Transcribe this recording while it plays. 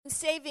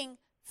saving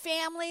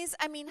families.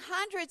 I mean,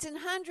 hundreds and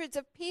hundreds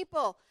of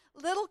people,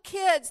 little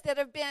kids that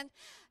have been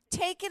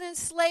taken in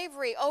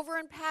slavery over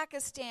in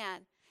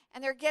Pakistan,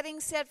 and they're getting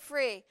set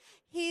free.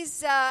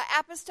 He's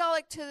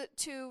apostolic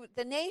to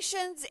the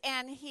nations,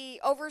 and he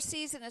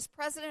oversees and is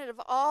president of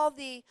all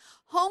the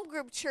home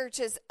group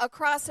churches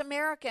across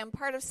America and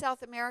part of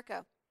South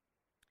America.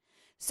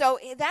 So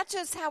that's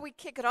just how we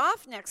kick it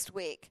off next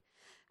week.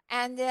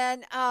 And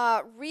then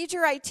read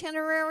your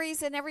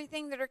itineraries and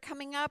everything that are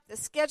coming up. The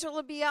schedule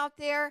will be out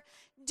there.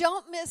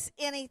 Don't miss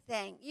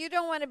anything. You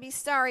don't want to be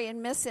sorry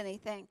and miss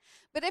anything.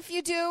 But if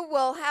you do,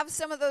 we'll have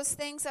some of those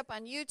things up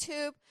on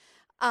YouTube.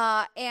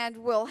 And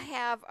we'll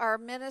have our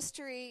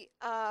ministry,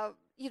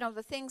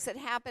 the things that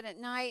happen at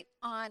night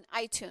on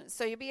iTunes.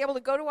 So you'll be able to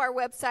go to our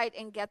website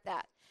and get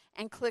that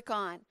and click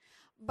on.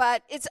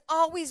 But it's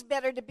always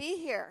better to be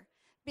here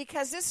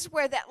because this is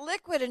where that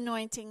liquid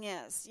anointing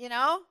is,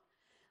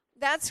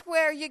 That's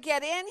where you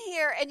get in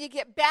here and you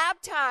get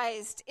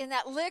baptized in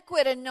that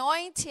liquid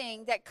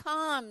anointing that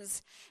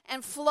comes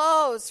and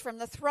flows from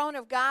the throne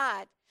of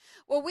God.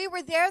 Well, we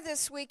were there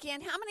this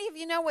weekend. How many of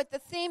you know what the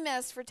theme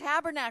is for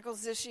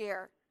Tabernacles this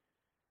year?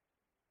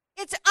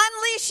 It's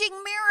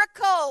unleashing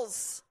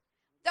miracles.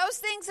 Those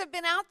things have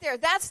been out there.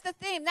 That's the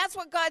theme. That's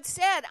what God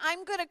said.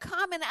 I'm going to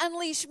come and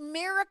unleash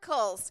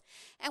miracles.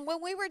 And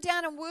when we were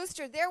down in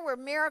Worcester, there were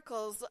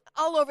miracles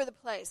all over the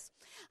place.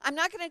 I'm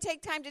not going to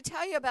take time to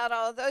tell you about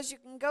all of those. You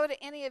can go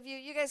to any of you.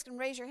 You guys can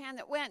raise your hand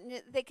that went,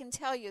 and they can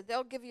tell you.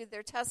 They'll give you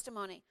their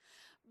testimony.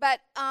 But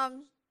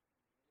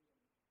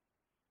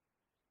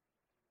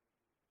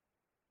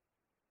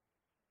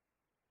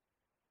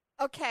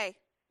okay,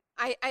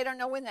 I don't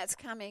know when that's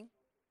coming,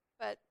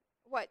 but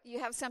what, you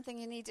have something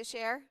you need to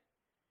share?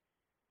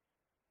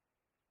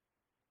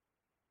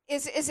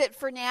 Is it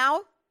for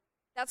now?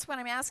 That's what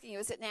I'm asking you.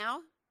 Is it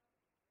now?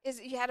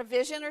 You had a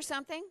vision or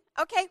something?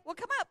 Okay, well,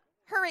 come up.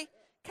 Hurry,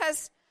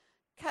 because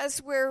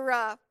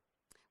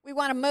we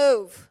want to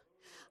move.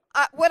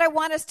 What I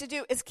want us to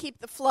do is keep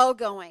the flow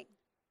going.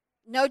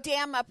 No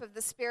dam up of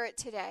the Spirit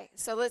today.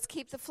 So let's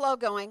keep the flow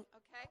going,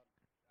 okay?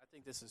 I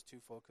think this is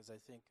twofold because I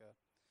think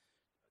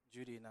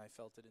Judy and I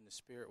felt it in the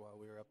Spirit while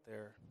we were up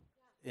there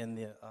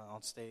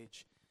on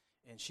stage.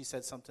 And she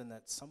said something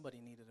that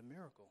somebody needed a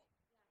miracle.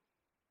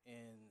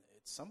 And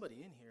it's somebody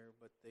in here,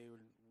 but they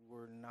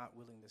were not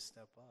willing to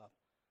step up.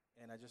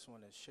 And I just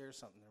want to share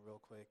something real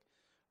quick.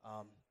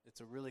 It's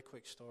a really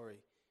quick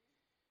story.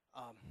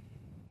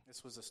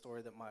 This was a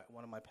story that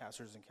one of my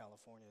pastors in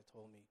California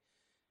told me.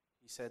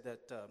 He said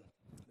that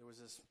there was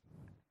this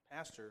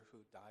pastor who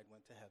died,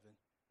 went to heaven,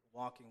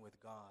 walking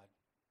with God,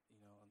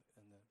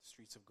 in the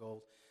streets of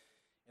gold.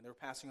 And they were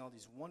passing all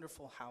these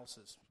wonderful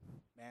houses,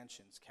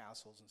 mansions,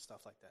 castles, and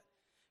stuff like that.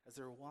 As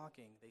they were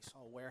walking, they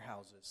saw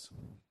warehouses,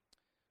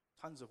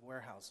 tons of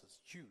warehouses,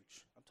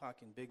 huge. I'm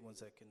talking big ones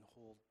that can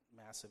hold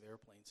massive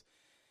airplanes.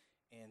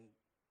 And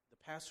the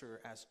pastor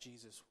asked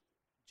Jesus,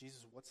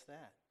 what's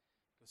that?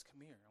 He goes,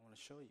 come here, I want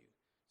to show you.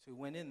 So he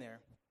went in there.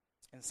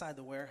 Inside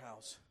the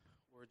warehouse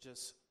were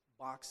just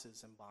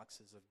boxes and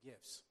boxes of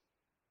gifts,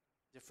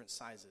 different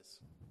sizes,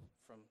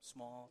 from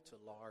small to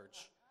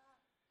large.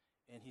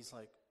 And he's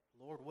like,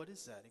 Lord, what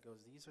is that? He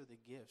goes, these are the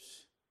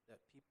gifts that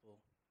people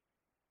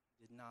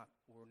were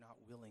not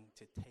willing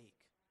to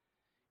take.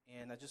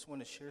 And I just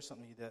want to share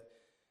something with you that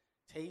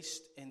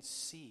taste and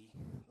see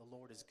the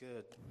Lord is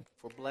good.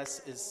 For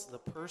blessed is the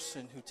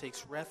person who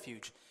takes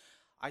refuge.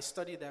 I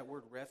studied that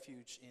word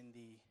refuge in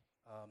the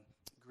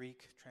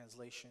Greek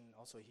translation,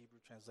 also a Hebrew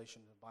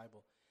translation of the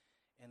Bible.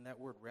 And that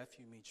word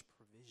refuge means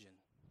provision.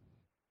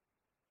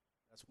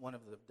 That's one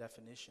of the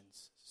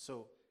definitions.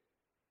 So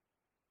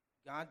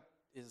God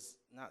is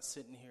not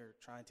sitting here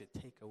trying to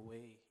take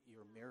away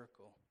your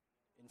miracle.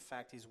 In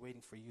fact, he's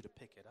waiting for you to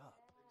pick it up.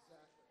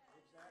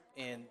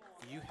 And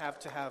you have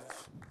to have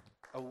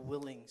a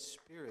willing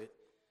spirit.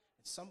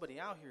 And somebody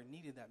out here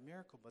needed that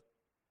miracle, but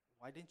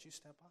why didn't you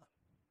step up?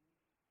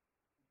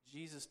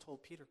 Jesus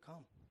told Peter,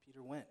 come.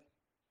 Peter went.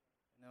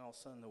 And then all of a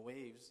sudden the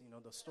waves,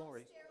 the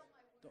story.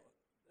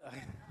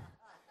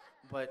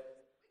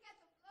 But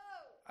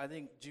I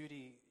think,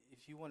 Judy,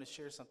 if you want to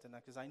share something,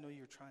 because I know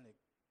you're trying to,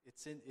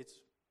 it's in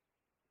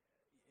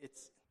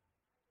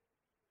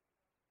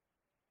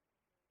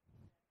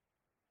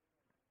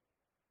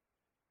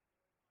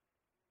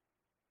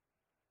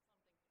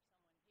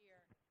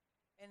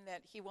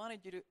that he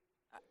wanted you to,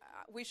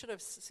 we should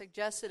have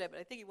suggested it, but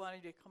I think he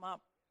wanted you to come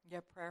up and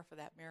get prayer for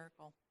that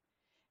miracle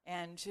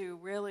and to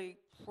really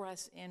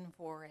press in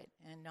for it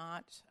and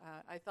not,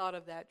 I thought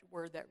of that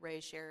word that Ray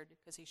shared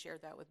because he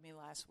shared that with me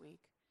last week,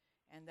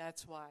 and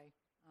that's why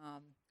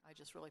I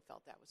just really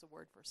felt that was a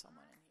word for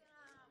someone in here.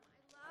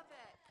 I love it.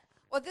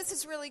 Well, this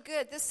is really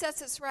good. This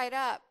sets us right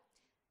up.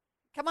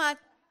 Come on.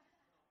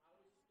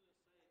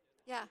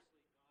 Yeah.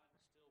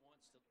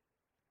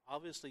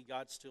 Obviously,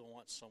 God still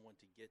wants someone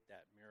to get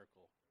that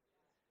miracle.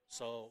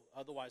 So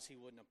otherwise, he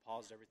wouldn't have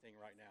paused everything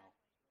right now.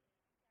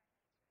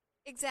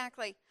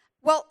 Exactly.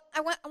 Well,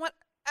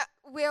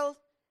 we're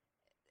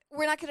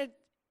not going to,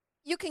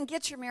 you can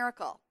get your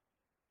miracle.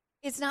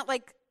 It's not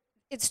like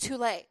it's too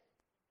late.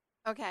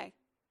 Okay?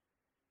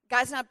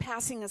 God's not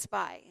passing us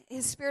by.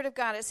 His Spirit of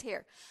God is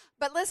here.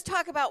 But let's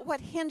talk about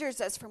what hinders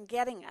us from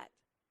getting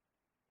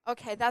it.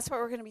 Okay, that's what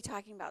we're going to be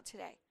talking about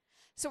today.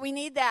 So we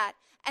need that.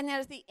 And then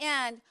at the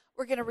end,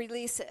 we're going to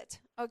release it,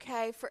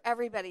 okay, for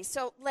everybody.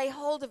 So lay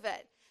hold of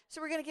it.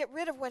 So we're going to get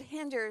rid of what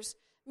hinders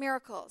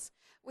miracles.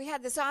 We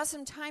had this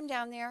awesome time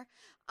down there.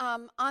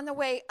 On the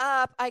way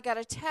up, I got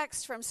a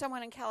text from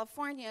someone in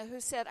California who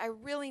said, I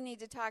really need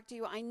to talk to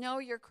you. I know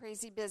you're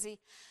crazy busy,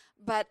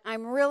 but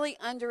I'm really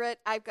under it.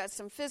 I've got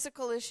some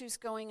physical issues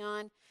going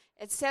on,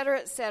 et cetera,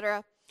 et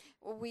cetera.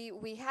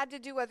 We had to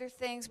do other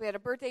things. We had a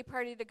birthday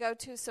party to go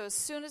to. So as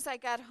soon as I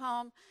got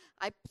home,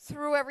 I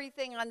threw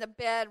everything on the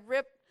bed,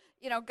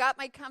 got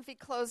my comfy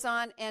clothes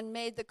on, and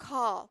made the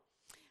call.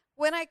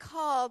 When I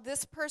called,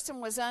 this person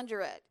was under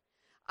it.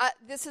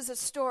 This is a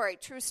story,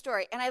 true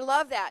story. And I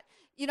love that.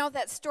 You know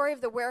that story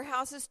of the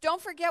warehouses?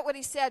 Don't forget what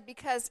he said,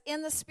 because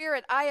in the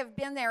Spirit, I have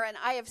been there and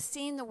I have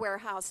seen the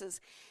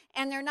warehouses.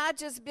 And they're not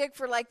just big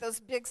for like those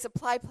big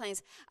supply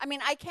planes. I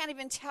mean, I can't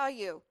even tell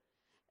you.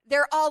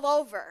 They're all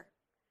over.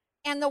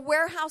 And the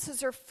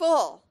warehouses are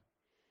full.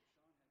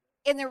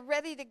 And they're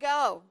ready to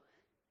go.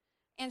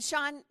 And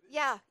Sean,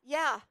 yeah.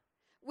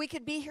 We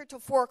could be here till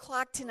 4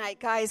 o'clock tonight,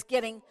 guys,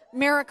 getting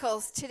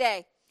miracles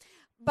today.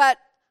 But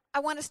I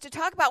want us to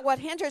talk about what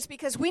hinders,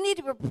 because we need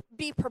to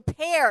be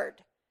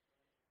prepared.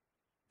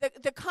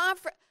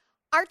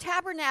 Our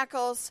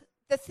tabernacles,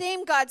 the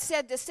theme God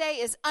said to say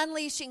is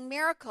unleashing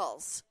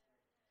miracles.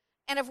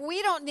 And if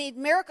we don't need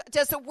miracles,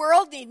 does the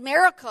world need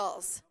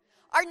miracles?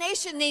 Our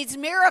nation needs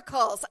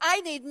miracles.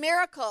 I need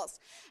miracles.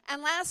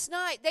 And last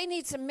night, they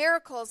need some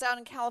miracles out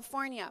in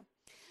California.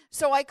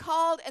 So I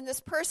called, and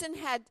this person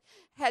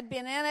had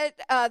been in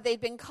it.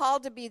 They'd been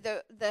called to be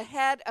the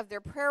head of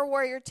their prayer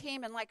warrior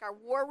team and like our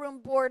war room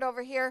board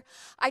over here.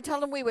 I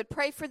told them we would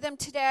pray for them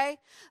today.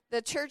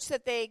 The church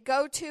that they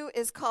go to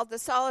is called the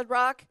Solid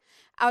Rock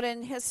out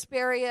in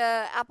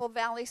Hesperia, Apple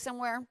Valley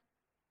somewhere.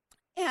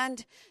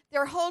 And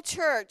their whole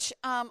church,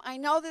 I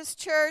know this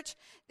church,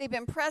 they've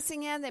been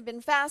pressing in, they've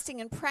been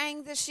fasting and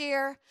praying this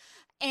year.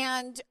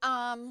 And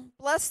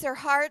bless their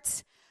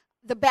hearts,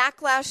 the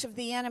backlash of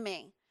the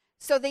enemy.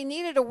 So they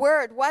needed a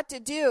word, what to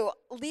do.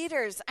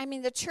 Leaders,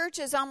 the church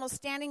is almost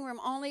standing room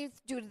only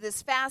due to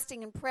this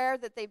fasting and prayer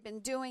that they've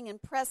been doing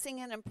and pressing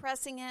in and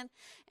pressing in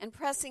and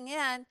pressing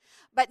in.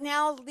 But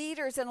now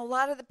leaders and a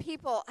lot of the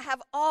people have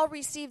all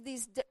received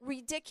these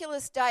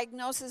ridiculous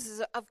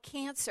diagnoses of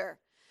cancer,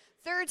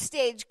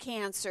 third-stage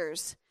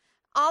cancers,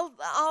 all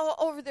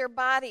over their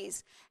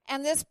bodies.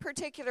 And this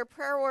particular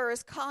prayer warrior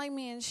is calling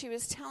me, and she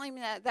was telling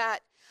me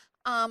that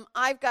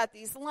I've got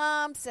these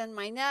lumps and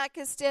my neck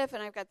is stiff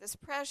and I've got this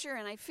pressure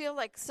and I feel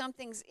like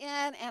something's in,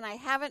 and I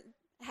haven't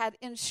had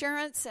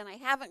insurance and I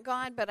haven't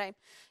gone, but I'm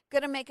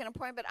going to make an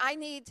appointment.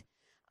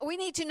 But we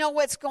need to know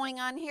what's going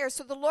on here.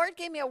 So the Lord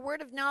gave me a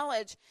word of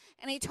knowledge,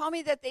 and he told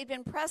me that they'd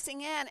been pressing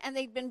in and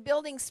they'd been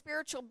building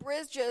spiritual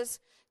bridges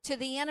to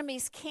the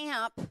enemy's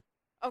camp,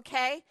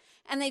 okay?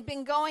 And they'd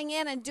been going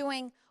in and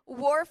doing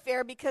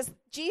warfare, because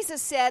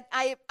Jesus said,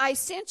 I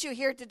sent you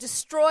here to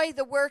destroy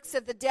the works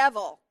of the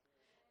devil.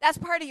 That's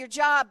part of your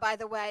job, by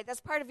the way. That's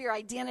part of your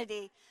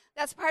identity.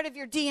 That's part of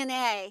your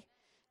DNA.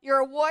 You're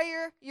a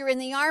warrior, you're in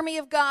the army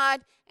of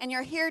God, and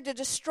you're here to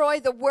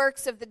destroy the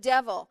works of the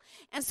devil.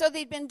 And so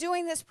they'd been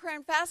doing this prayer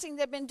and fasting.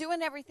 They'd been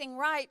doing everything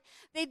right.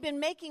 They'd been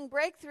making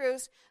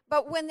breakthroughs.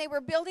 But when they were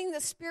building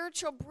the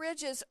spiritual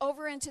bridges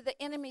over into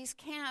the enemy's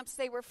camps,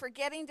 they were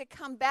forgetting to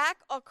come back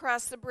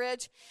across the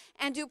bridge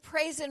and do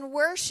praise and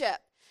worship.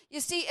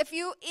 You see, if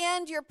you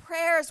end your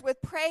prayers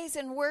with praise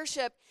and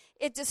worship,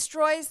 it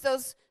destroys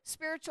those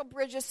spiritual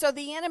bridges, so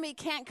the enemy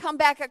can't come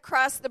back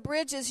across the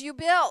bridges you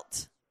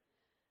built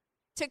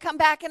to come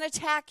back and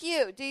attack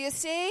you. Do you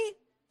see?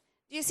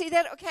 Do you see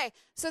that? Okay,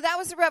 so that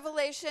was a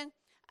revelation.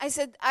 I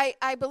said,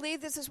 I believe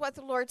this is what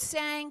the Lord's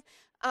saying.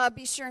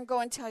 Be sure and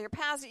go and tell your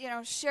pastor,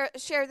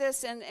 share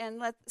this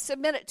and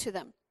submit it to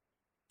them.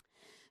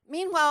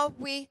 Meanwhile,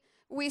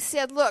 we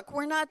said, look,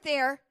 we're not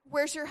there.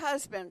 Where's your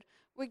husband?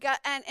 We got,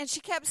 and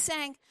she kept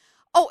saying,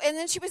 oh, and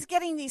then she was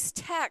getting these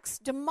texts,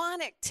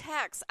 demonic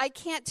texts. I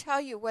can't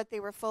tell you what they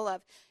were full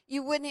of.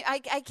 You wouldn't. I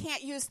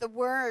can't use the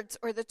words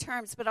or the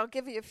terms, but I'll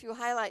give you a few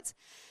highlights.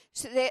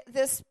 So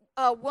this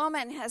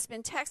woman has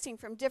been texting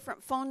from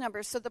different phone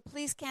numbers, so the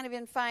police can't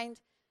even find.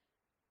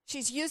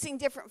 She's using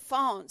different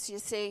phones, you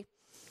see,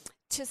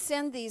 to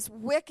send these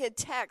wicked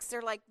texts.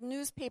 They're like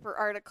newspaper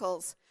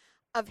articles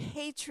of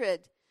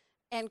hatred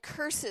and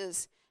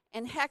curses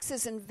and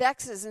hexes and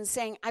vexes, and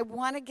saying, I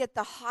want to get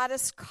the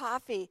hottest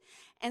coffee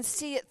and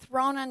see it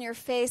thrown on your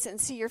face and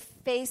see your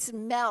face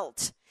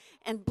melt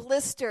and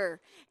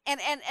blister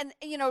and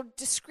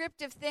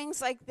descriptive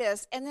things like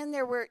this. And then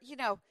there were,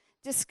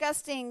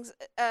 disgusting,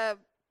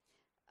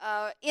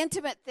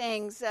 intimate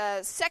things,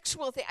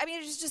 sexual things.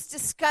 It was just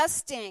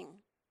disgusting.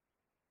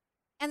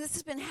 And this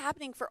has been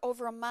happening for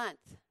over a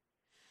month.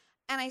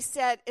 And I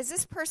said, is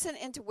this person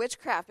into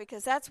witchcraft?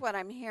 Because that's what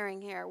I'm hearing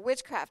here,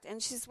 witchcraft.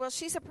 And she's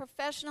a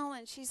professional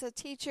and she's a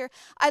teacher.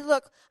 I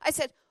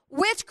said,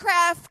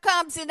 Witchcraft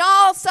comes in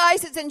all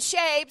sizes and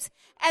shapes,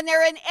 and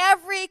they're in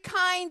every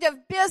kind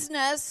of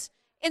business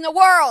in the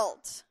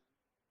world.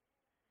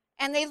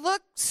 And they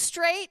look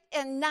straight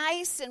and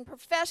nice and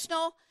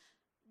professional,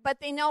 but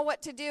they know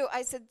what to do.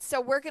 I said, so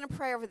we're going to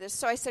pray over this.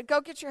 So I said,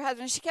 go get your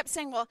husband. And she kept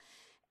saying, well,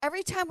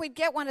 every time we'd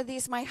get one of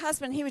these, my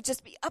husband, he would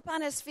just be up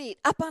on his feet,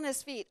 up on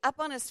his feet, up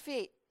on his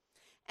feet.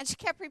 And she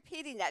kept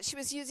repeating that. She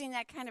was using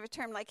that kind of a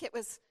term like it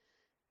was,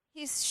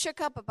 he's shook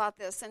up about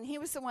this. And he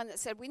was the one that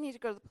said, we need to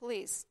go to the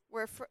police.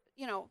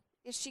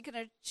 Is she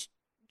going to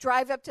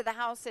drive up to the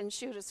house and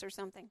shoot us or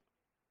something?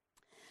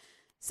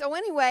 So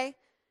anyway,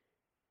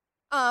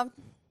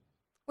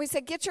 we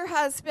said, get your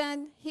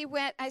husband. He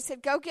went. I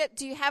said,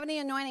 do you have any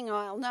anointing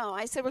oil? No.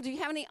 I said, well, do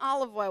you have any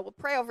olive oil? We'll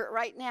pray over it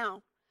right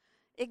now.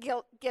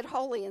 It'll get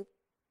holy in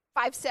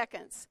 5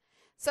 seconds.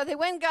 So they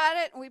went and got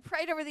it, and we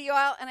prayed over the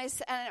oil, and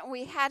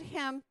we had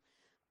him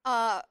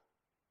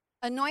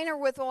anoint her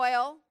with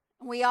oil,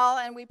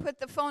 and we put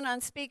the phone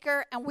on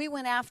speaker, and we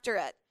went after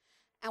it.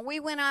 And we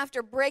went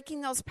after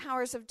breaking those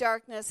powers of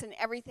darkness and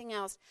everything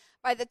else.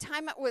 By the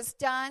time it was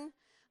done,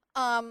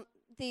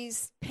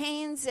 these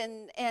pains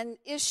and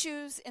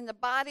issues in the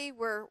body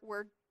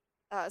were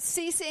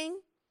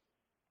ceasing.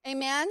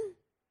 Amen?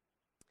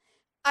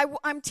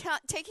 I'm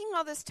taking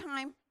all this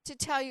time to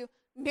tell you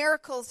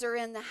miracles are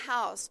in the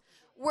house.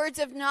 Words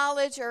of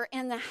knowledge are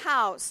in the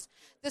house.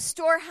 The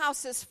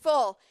storehouse is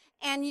full,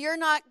 and you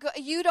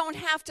don't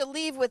have to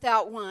leave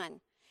without one.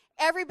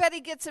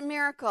 Everybody gets a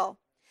miracle.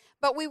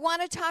 But we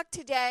want to talk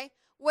today.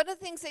 One of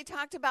the things they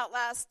talked about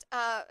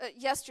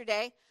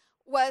yesterday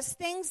was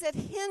things that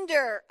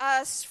hinder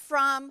us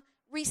from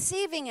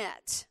receiving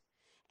it.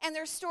 And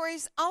there's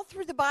stories all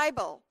through the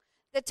Bible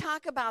that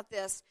talk about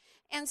this.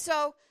 And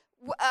so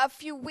a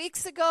few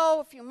months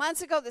ago,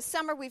 this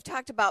summer, we've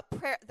talked about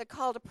prayer, the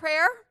call to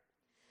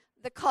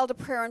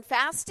prayer and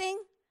fasting.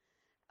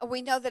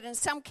 We know that in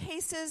some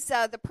cases,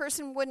 the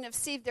person wouldn't have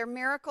received their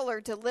miracle or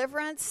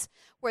deliverance,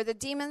 where the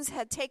demons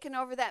had taken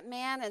over that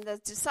man and the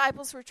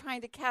disciples were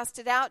trying to cast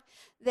it out.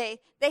 They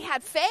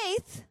had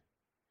faith.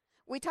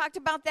 We talked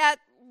about that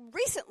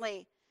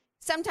recently.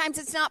 Sometimes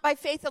it's not by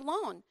faith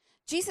alone.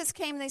 Jesus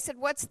came and they said,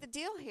 what's the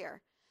deal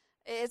here?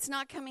 It's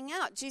not coming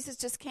out. Jesus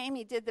just came,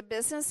 he did the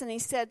business, and he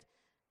said,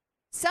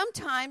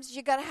 sometimes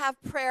you got to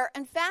have prayer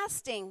and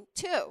fasting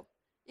too.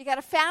 You got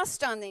to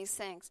fast on these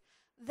things.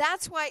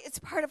 That's why it's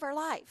part of our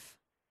life.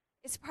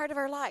 It's part of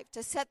our life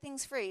to set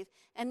things free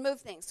and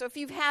move things. So if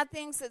you've had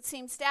things that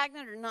seem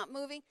stagnant or not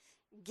moving,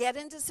 get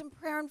into some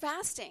prayer and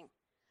fasting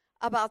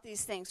about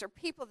these things or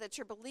people that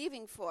you're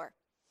believing for.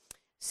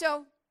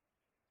 So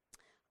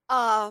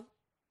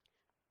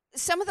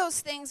some of those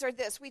things are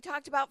this. We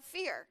talked about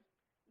fear.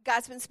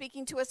 God's been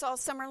speaking to us all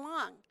summer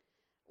long.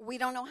 We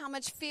don't know how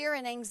much fear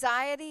and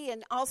anxiety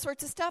and all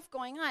sorts of stuff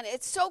going on.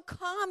 It's so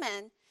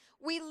common.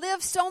 We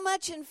live so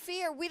much in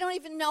fear, we don't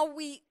even know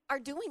we are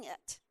doing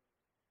it.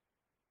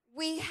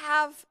 We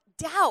have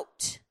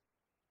doubt.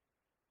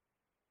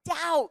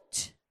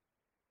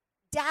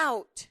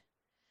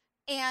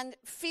 And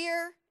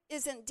fear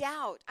isn't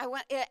doubt.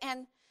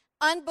 And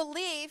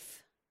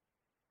unbelief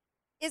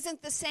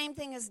isn't the same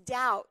thing as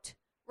doubt.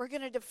 We're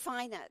going to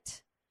define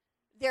it.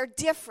 They're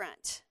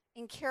different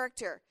in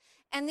character.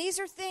 And these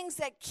are things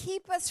that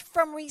keep us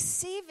from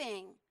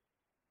receiving,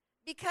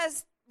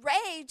 because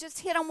Ray just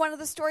hit on one of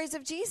the stories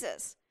of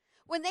Jesus.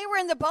 When they were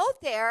in the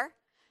boat there,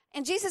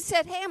 and Jesus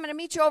said, hey, I'm going to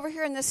meet you over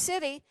here in the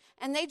city,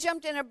 and they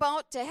jumped in a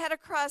boat to head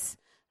across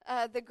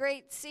the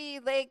great sea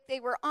lake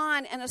they were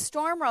on, and a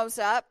storm rose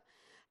up,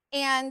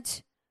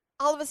 and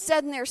all of a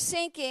sudden they're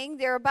sinking.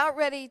 They're about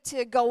ready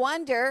to go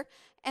under,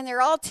 and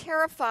they're all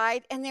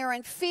terrified, and they're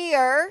in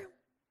fear.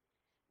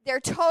 They're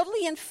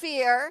totally in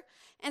fear.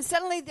 And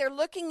suddenly they're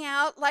looking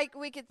out like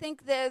we could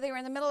think they were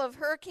in the middle of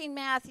Hurricane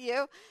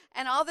Matthew,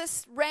 and all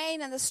this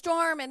rain and the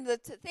storm, and the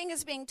thing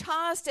is being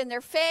tossed, and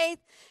their faith,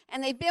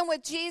 and they've been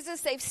with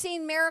Jesus. They've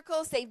seen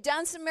miracles. They've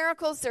done some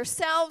miracles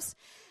themselves.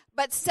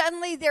 But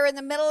suddenly they're in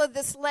the middle of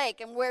this lake,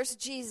 and where's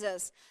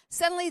Jesus?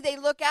 Suddenly they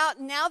look out,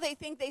 and now they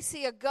think they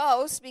see a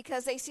ghost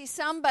because they see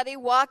somebody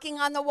walking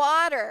on the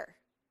water.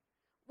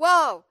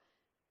 Whoa.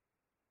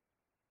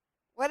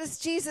 What does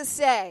Jesus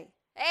say?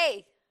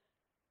 Hey,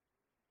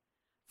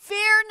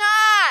 fear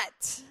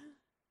not.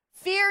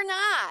 Fear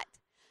not.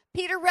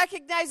 Peter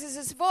recognizes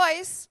his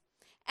voice,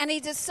 and he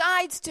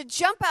decides to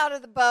jump out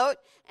of the boat,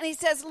 and he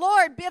says,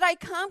 Lord, bid I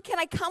come? Can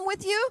I come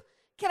with you?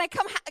 Can I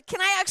come? Can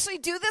I actually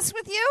do this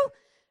with you?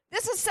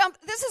 This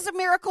is a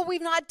miracle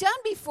we've not done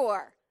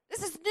before.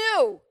 This is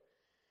new.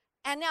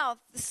 And now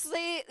the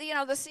sea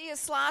is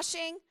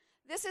sloshing.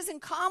 This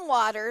isn't calm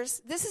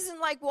waters. This isn't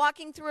like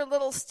walking through a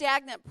little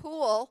stagnant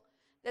pool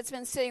that's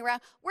been sitting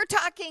around. We're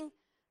talking,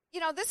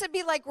 this would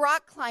be like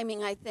rock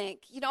climbing, I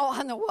think,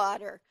 on the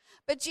water.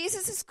 But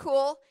Jesus is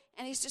cool,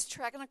 and he's just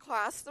trekking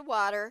across the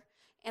water,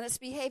 and it's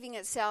behaving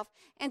itself.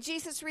 And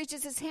Jesus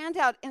reaches his hand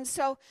out, and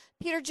so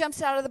Peter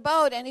jumps out of the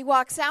boat, and he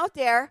walks out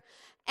there,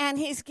 and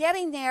he's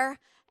getting there,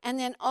 and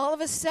then all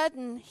of a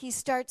sudden, he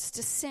starts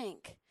to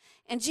sink.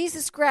 And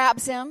Jesus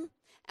grabs him,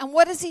 and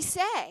what does he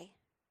say?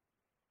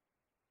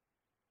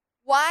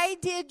 Why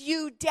did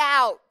you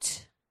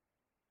doubt?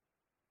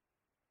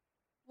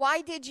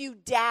 Why did you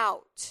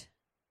doubt?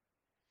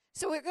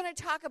 So we're going to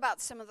talk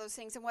about some of those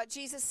things and what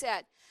Jesus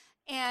said.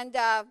 And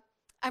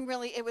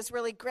it was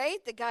really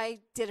great. The guy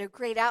did a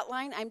great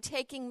outline. I'm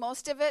taking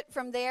most of it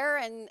from there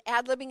and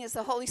ad-libbing as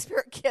the Holy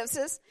Spirit gives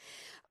us.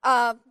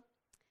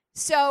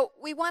 So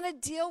we want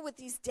to deal with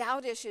these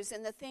doubt issues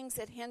and the things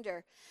that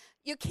hinder.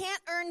 You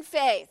can't earn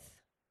faith.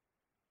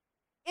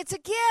 It's a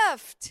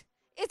gift.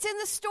 It's in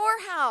the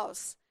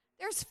storehouse.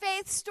 There's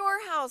faith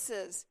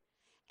storehouses.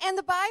 And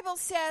the Bible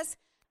says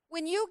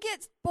when you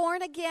get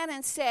born again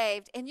and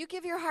saved and you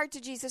give your heart to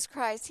Jesus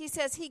Christ, he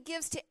says he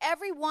gives to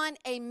everyone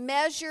a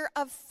measure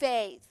of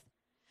faith.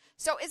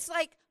 So it's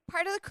like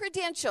part of the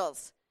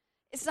credentials.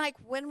 It's like,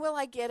 when will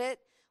I get it?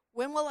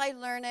 When will I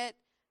learn it?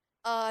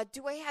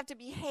 Do I have to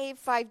behave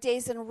 5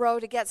 days in a row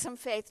to get some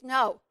faith?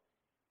 No.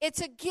 It's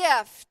a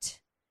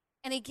gift.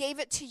 And he gave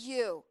it to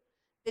you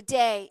the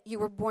day you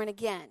were born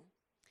again.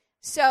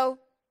 So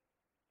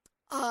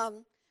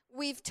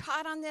we've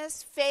taught on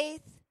this,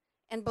 faith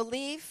and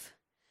belief.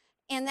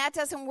 And that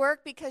doesn't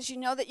work because you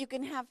know that you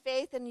can have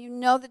faith and you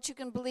know that you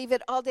can believe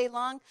it all day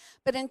long.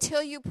 But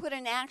until you put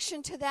an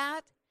action to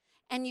that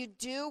and you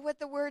do what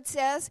the word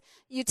says,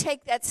 you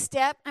take that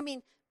step. I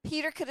mean,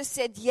 Peter could have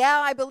said, yeah,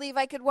 I believe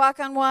I could walk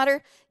on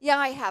water. Yeah,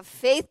 I have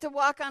faith to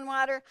walk on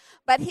water.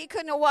 But he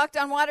couldn't have walked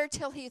on water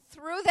till he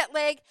threw that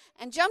leg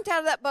and jumped out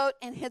of that boat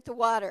and hit the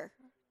water.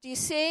 Do you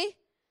see?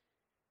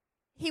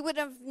 He would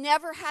have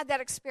never had that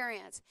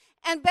experience.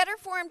 And better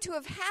for him to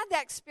have had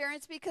that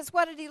experience because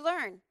what did he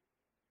learn?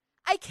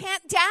 I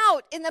can't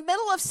doubt in the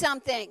middle of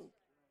something.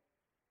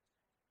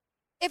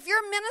 If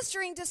you're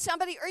ministering to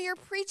somebody or you're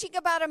preaching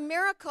about a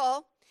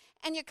miracle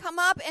and you come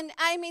up and,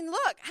 I mean,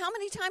 look, how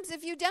many times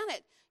have you done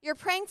it? You're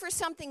praying for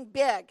something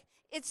big.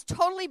 It's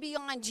totally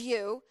beyond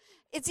you.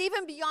 It's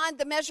even beyond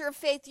the measure of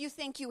faith you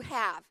think you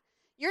have.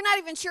 You're not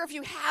even sure if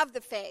you have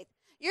the faith.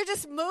 You're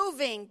just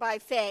moving by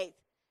faith.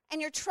 And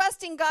you're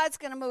trusting God's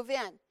going to move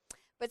in.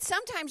 But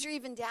sometimes you're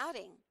even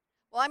doubting.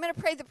 Well, I'm going to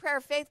pray the prayer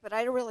of faith, but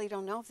I really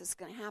don't know if this is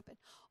going to happen.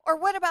 Or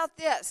what about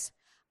this?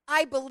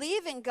 I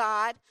believe in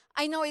God.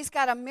 I know he's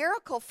got a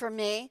miracle for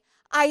me.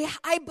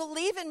 I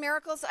believe in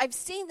miracles. I've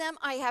seen them.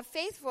 I have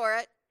faith for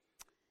it.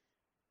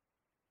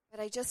 But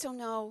I just don't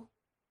know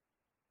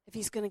if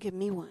he's going to give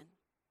me one.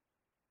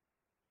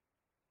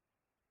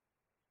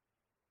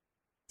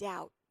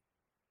 Doubt.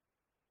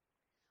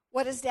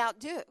 What does doubt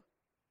do?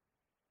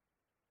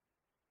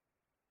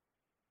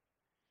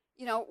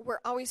 You know, we're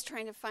always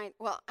trying to find,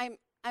 well, I'm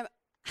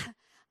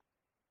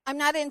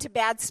not into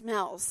bad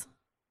smells.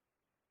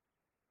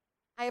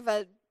 I have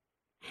a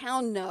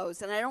hound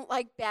nose, and I don't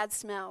like bad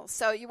smells.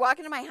 So you walk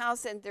into my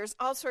house, and there's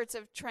all sorts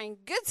of trying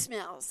good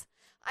smells.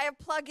 I have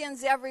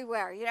plug-ins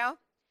everywhere, you know.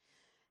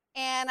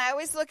 And I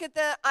always look at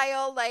the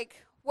aisle like,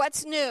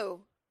 what's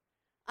new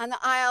on the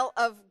aisle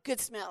of good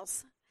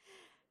smells?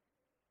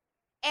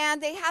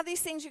 And they have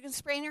these things you can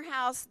spray in your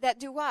house that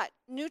do what?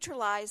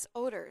 Neutralize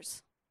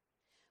odors.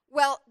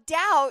 Well,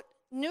 doubt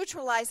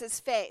neutralizes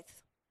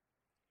faith.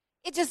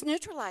 It just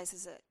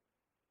neutralizes it.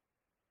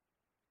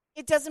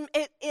 It doesn't,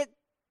 it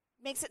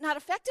makes it not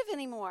effective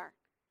anymore.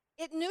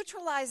 It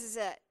neutralizes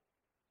it.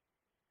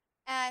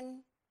 And,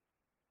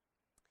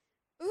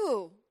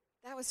 ooh,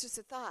 that was just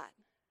a thought.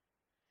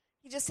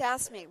 He just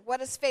asked me, what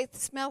does faith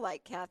smell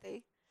like,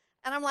 Kathy?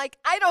 And I'm like,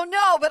 I don't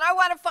know, but I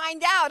want to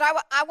find out.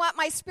 I want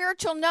my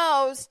spiritual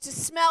nose to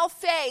smell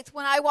faith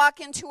when I walk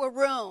into a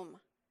room.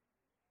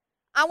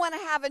 I want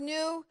to have a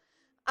new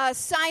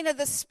sign of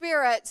the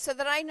Spirit so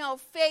that I know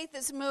faith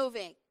is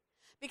moving.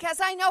 Because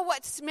I know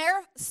what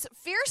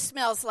fear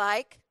smells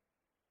like.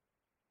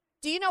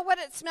 Do you know what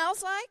it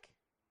smells like?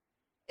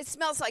 It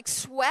smells like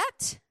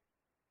sweat.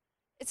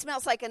 It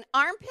smells like an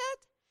armpit.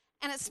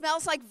 And it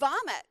smells like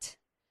vomit.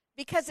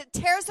 Because it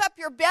tears up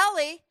your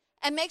belly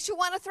and makes you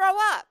want to throw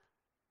up.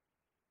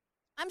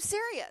 I'm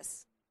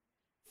serious.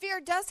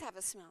 Fear does have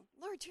a smell.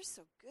 Lord, you're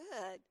so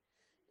good.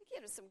 You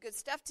gave us some good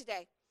stuff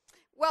today.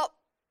 Well,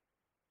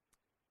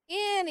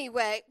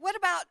 anyway, what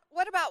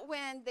about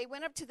when they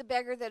went up to the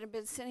beggar that had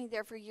been sitting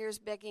there for years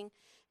begging,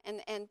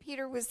 and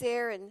Peter was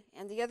there and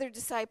the other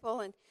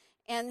disciple,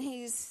 and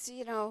he's,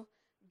 you know,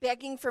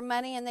 begging for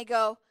money, and they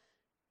go,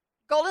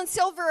 gold and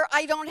silver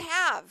I don't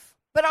have,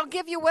 but I'll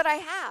give you what I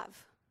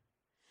have.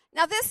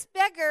 Now, this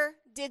beggar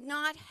did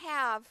not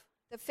have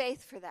the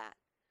faith for that.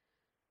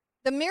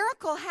 The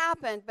miracle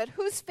happened, but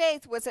whose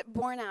faith was it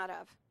born out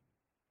of?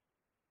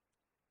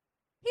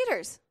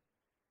 Peter's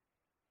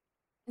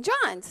and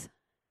John's.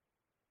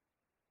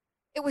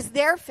 It was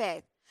their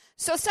faith.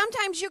 So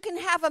sometimes you can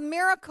have a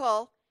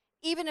miracle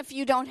even if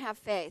you don't have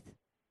faith.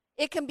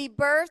 It can be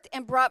birthed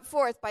and brought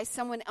forth by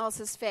someone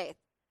else's faith.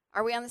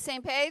 Are we on the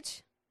same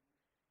page?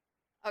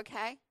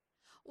 Okay.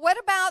 What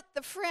about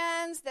the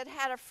friends that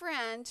had a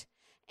friend,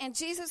 and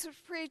Jesus was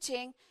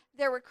preaching,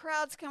 there were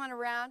crowds coming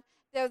around,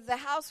 the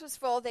house was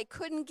full, they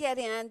couldn't get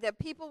in, the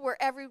people were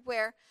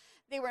everywhere,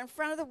 they were in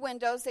front of the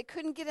windows, they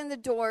couldn't get in the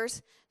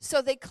doors,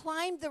 so they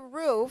climbed the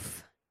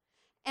roof,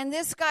 and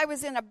this guy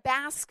was in a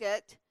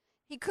basket.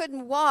 he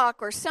couldn't walk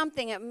or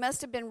something. It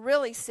must have been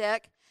really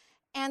sick.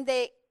 And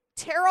they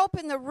tear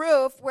open the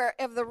roof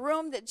of the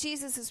room that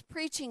Jesus is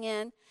preaching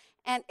in.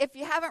 And if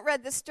you haven't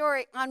read the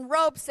story, on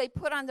ropes they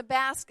put on the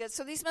basket.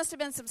 So these must have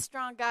been some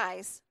strong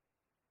guys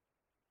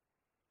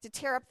to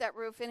tear up that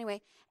roof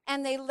anyway.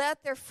 And they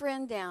let their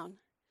friend down.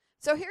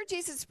 So here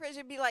Jesus is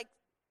preaching, be like,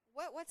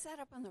 what's that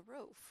up on the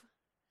roof?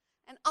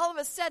 And all of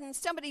a sudden,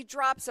 somebody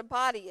drops a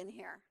body in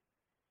here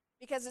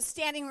because it's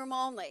standing room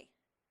only.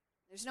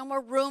 There's no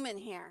more room in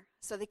here.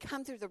 So they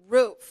come through the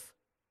roof.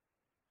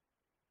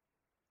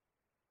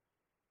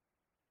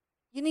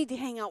 You need to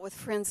hang out with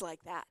friends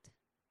like that.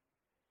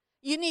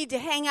 You need to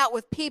hang out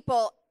with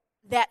people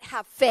that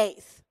have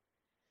faith.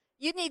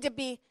 You need to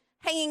be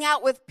hanging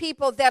out with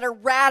people that are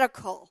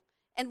radical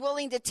and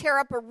willing to tear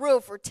up a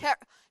roof or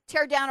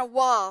tear down a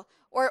wall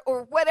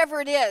or whatever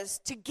it is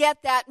to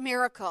get that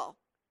miracle.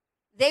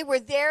 They were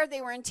there.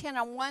 They were intent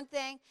on one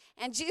thing.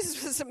 And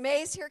Jesus was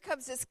amazed. Here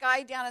comes this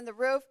guy down on the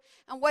roof.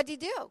 And what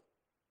did he do?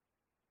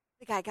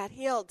 The guy got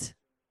healed.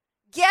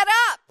 Get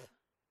up.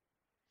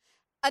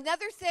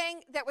 Another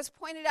thing that was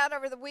pointed out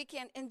over the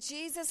weekend, and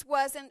Jesus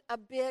wasn't a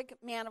big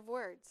man of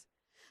words.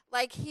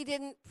 Like he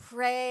didn't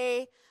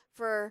pray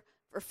for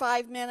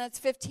 5 minutes,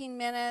 15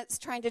 minutes,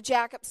 trying to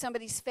jack up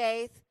somebody's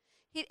faith.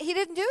 He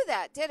didn't do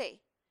that, did he?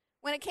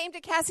 When it came to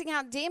casting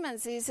out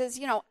demons, he says,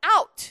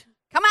 out,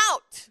 come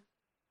out.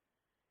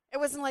 It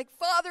wasn't like,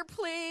 Father,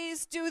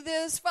 please do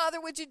this. Father,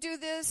 would you do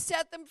this?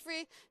 Set them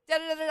free. Da,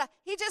 da, da, da.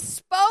 He just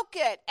spoke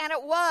it, and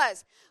it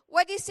was.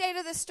 What did he say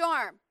to the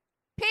storm?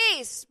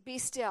 Peace, be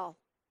still.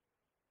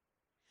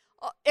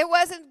 It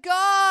wasn't,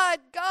 God,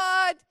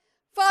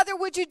 Father,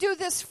 would you do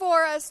this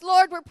for us?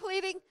 Lord, we're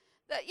pleading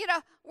that,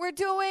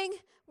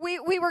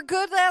 we were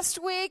good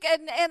last week,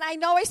 and I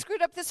know I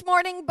screwed up this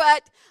morning,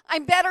 but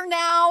I'm better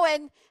now,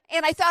 and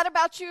I thought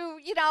about you,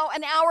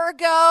 an hour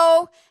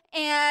ago,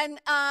 and,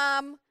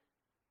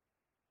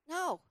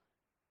 no.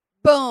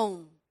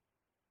 Boom.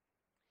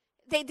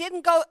 He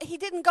didn't go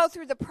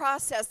through the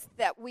process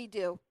that we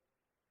do.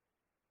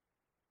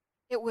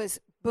 It was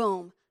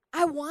boom.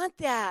 I want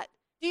that.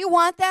 Do you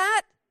want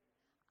that?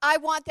 I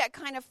want that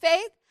kind of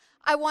faith.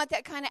 I want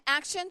that kind of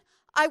action.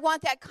 I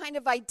want that kind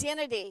of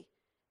identity.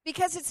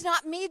 Because it's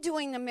not me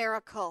doing the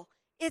miracle.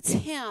 It's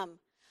him.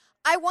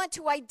 I want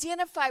to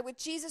identify with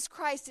Jesus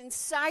Christ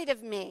inside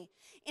of me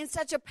in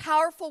such a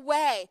powerful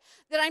way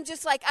that I'm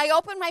just like, I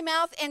open my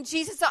mouth and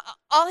Jesus,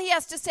 all he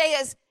has to say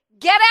is,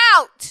 get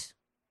out.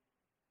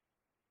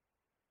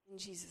 In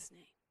Jesus'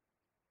 name.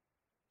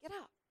 Get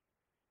out.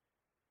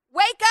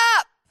 Wake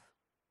up.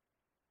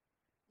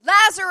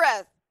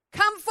 Lazarus,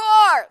 come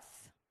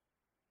forth.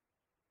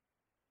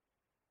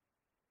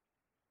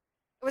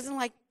 It wasn't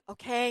like,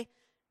 okay,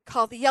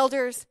 call the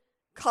elders,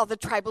 call the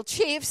tribal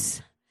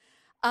chiefs,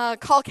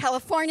 call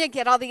California,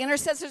 get all the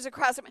intercessors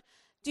across.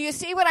 Do you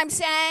see what I'm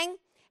saying?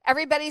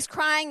 Everybody's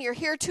crying, you're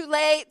here too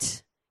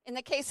late. In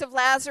the case of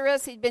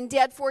Lazarus, he'd been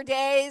dead 4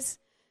 days.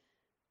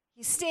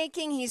 He's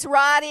stinking, he's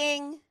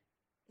rotting.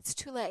 It's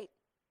too late.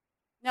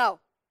 No.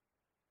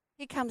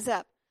 He comes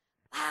up.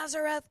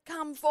 Lazarus,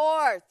 come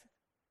forth.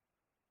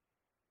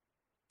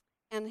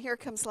 And here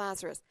comes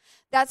Lazarus.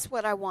 That's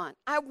what I want.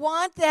 I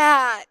want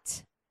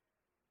that.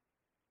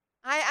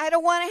 I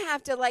don't want to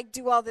have to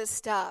do all this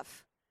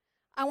stuff.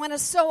 I want to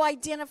so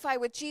identify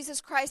with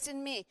Jesus Christ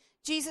in me,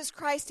 Jesus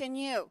Christ in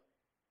you.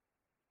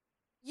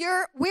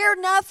 We're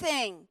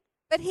nothing,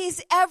 but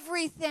he's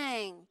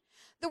everything.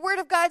 The Word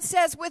of God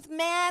says, with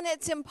man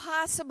it's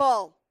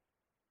impossible.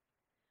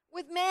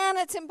 With man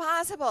it's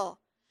impossible.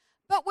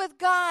 But with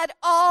God,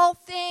 all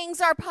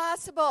things are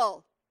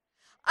possible.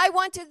 I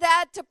wanted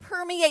that to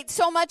permeate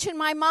so much in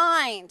my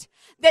mind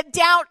that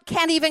doubt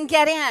can't even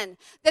get in,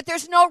 that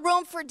there's no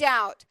room for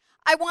doubt.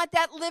 I want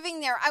that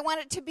living there. I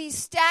want it to be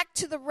stacked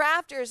to the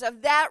rafters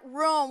of that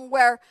room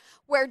where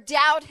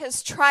doubt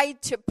has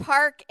tried to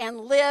park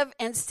and live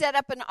and set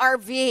up an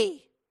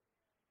RV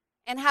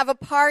and have a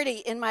party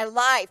in my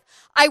life.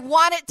 I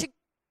want it to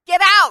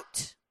get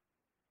out.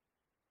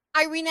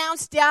 I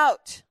renounce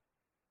doubt.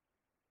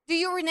 Do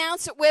you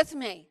renounce it with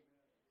me?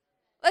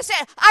 Listen,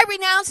 I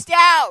renounce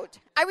doubt.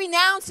 I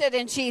renounce it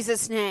in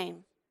Jesus'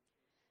 name.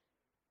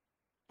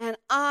 And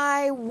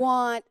I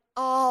want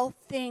all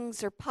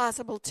things are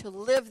possible to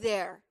live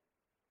there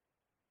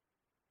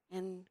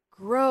and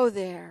grow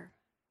there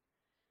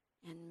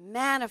and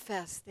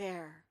manifest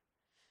there,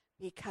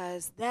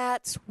 because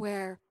that's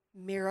where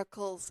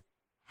miracles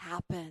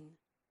happen.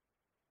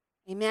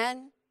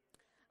 Amen?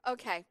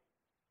 Okay,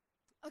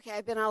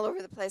 I've been all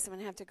over the place. I'm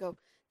going to have to go.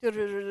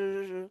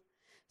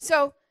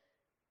 So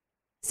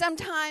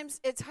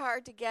sometimes it's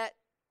hard to get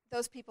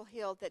those people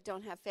healed that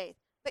don't have faith.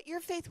 But your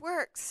faith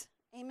works.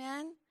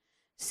 Amen?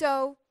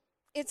 So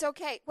it's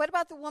okay. What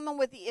about the woman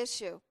with the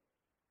issue?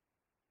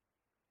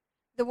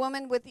 The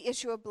woman with the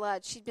issue of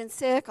blood. She'd been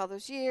sick all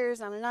those years,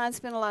 on and on,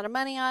 spent a lot of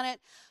money on it.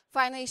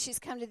 Finally, she's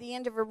come to the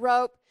end of her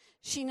rope.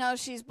 She knows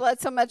she's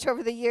bled so much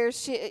over the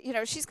years.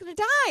 She's going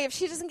to die if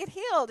she doesn't get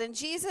healed. And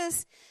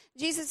Jesus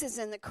is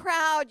in the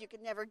crowd. You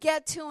could never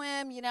get to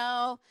him,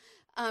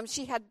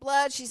 She had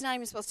blood. She's not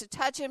even supposed to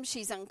touch him.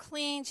 She's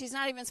unclean. She's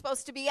not even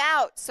supposed to be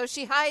out. So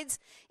she hides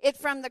it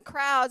from the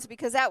crowds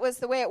because that was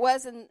the way it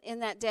was in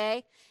that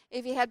day.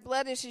 If you had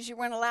blood issues, you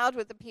weren't allowed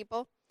with the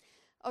people.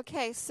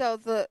 Okay, so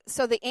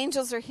the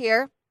angels are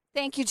here.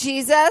 Thank you,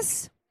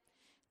 Jesus.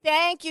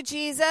 Thank you,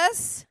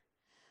 Jesus.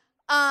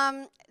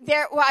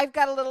 I've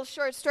got a little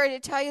short story to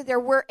tell you. There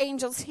were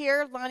angels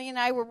here. Lonnie and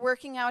I were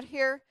working out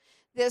here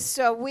this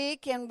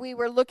week, and we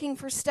were looking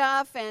for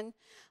stuff. And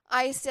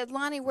I said,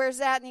 Lonnie, where's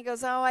that? And he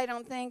goes, oh, I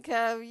don't think,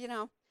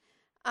 it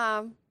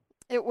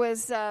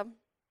was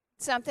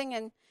something,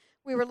 and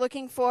we were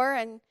looking for.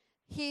 And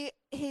he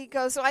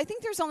goes, well, I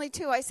think there's only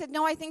 2. I said,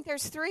 no, I think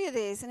there's 3 of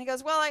these. And he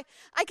goes, well,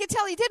 I could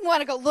tell he didn't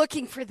want to go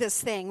looking for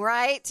this thing,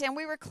 right? And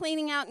we were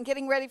cleaning out and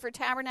getting ready for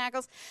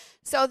tabernacles.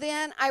 So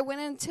then I went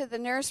into the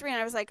nursery,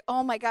 and I was like,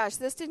 oh, my gosh,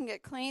 this didn't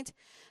get cleaned.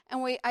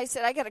 And I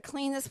said, I got to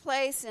clean this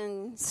place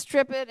and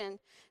strip it. And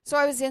so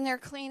I was in there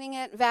cleaning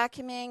it,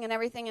 vacuuming and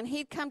everything. And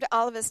he'd come to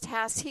all of his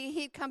tasks.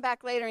 He'd come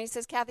back later, and he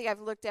says, Kathy,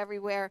 I've looked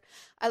everywhere.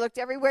 I looked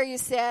everywhere you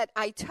said.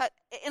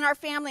 In our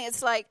family,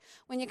 it's like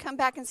when you come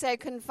back and say, I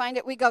couldn't find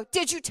it, we go,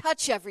 did you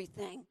touch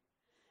everything?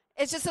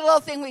 It's just a little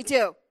thing we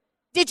do.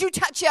 Did you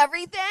touch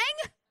everything?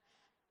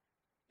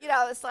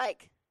 It's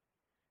like,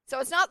 so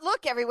it's not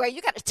look everywhere.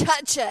 You got to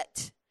touch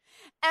it.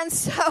 And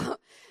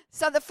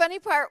so the funny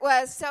part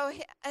was,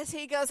 as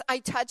he goes, I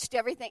touched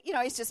everything.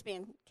 He's just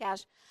being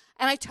cash.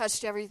 And I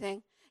touched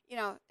everything.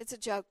 It's a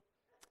joke.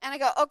 And I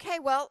go, okay,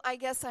 well, I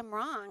guess I'm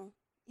wrong.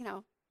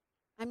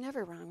 I'm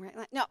never wrong, right?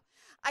 No,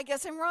 I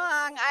guess I'm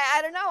wrong. I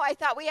don't know. I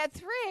thought we had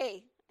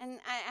 3. And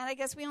I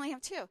guess we only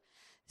have 2.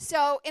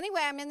 So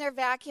anyway, I'm in there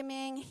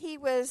vacuuming. He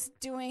was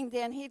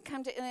he'd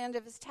come to the end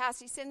of his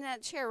task. He's sitting in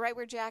that chair right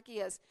where Jackie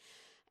is.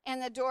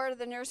 And the door to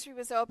the nursery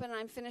was open.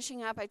 I'm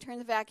finishing up. I turned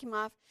the vacuum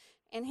off.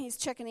 And he's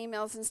checking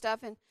emails and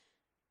stuff. And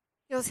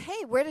he goes,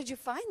 hey, where did you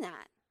find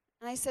that?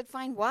 And I said,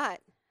 find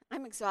what?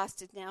 I'm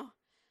exhausted now.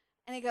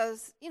 And he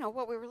goes,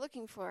 what we were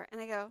looking for. And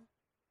I go,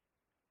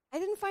 I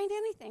didn't find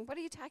anything. What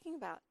are you talking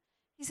about?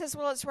 He says,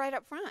 well, it's right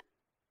up front.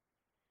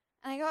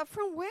 And I go, up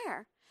front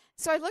where?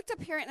 So I looked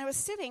up here, and I was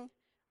sitting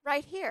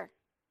right here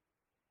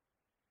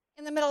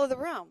in the middle of the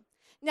room.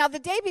 Now, the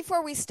day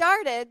before we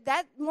started,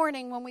 that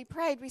morning when we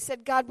prayed, we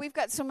said, God, we've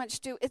got so much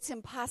to do. It's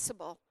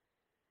impossible.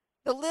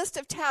 The list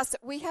of tasks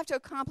that we have to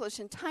accomplish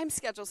in time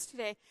schedules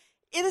today,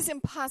 it is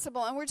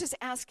impossible. And we're just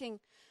asking,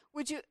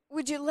 would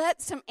you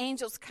let some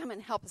angels come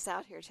and help us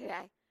out here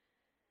today?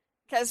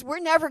 Because we're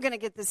never going to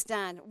get this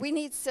done. We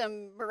need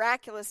some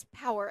miraculous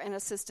power and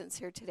assistance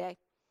here today.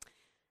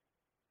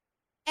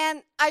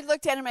 And I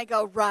looked at him, I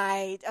go,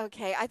 right,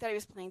 okay. I thought he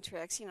was playing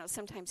tricks.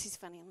 Sometimes he's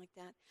funny like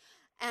that.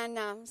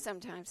 And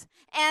sometimes.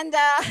 And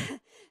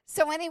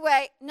so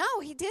anyway, no,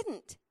 he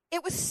didn't.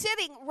 It was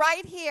sitting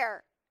right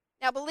here.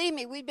 Now, believe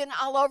me, we've been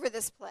all over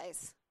this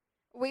place.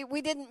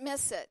 We didn't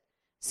miss it.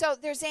 So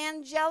there's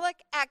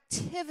angelic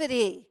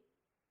activity.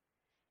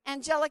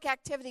 Angelic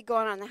activity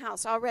going on in the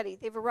house already.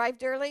 They've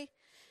arrived early.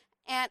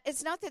 And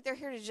it's not that they're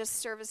here to just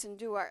serve us and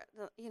do our,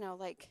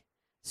 like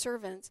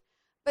servants.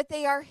 But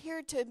they are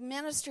here to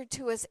minister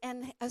to us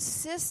and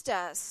assist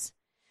us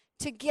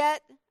to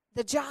get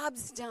the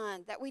jobs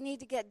done that we need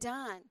to get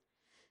done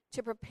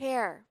to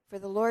prepare for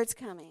the Lord's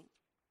coming.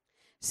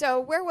 So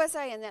where was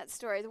I in that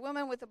story? The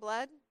woman with the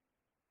blood?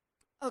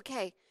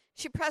 Okay,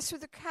 she pressed through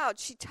the crowd.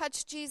 She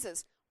touched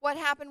Jesus. What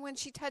happened when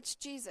she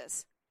touched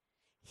Jesus?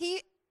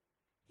 He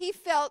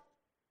felt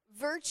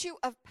virtue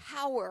of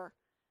power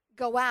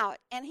go out.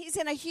 And he's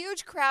in a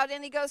huge crowd,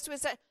 and he goes to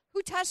his side,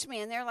 who touched me?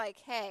 And they're like,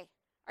 hey,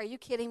 are you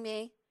kidding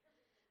me?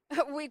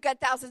 We've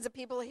got thousands of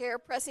people here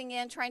pressing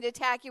in, trying to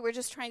attack you. We're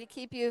just trying to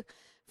keep you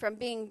from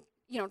being,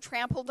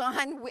 trampled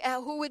on.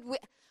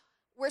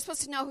 We're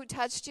supposed to know who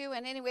touched you.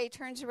 And anyway, he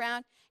turns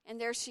around,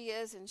 and there she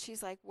is, and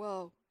she's like,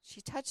 whoa. She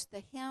touched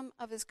the hem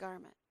of his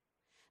garment.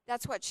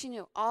 That's what she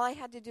knew. All I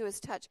had to do is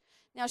touch.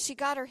 Now, she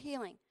got her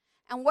healing.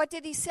 And what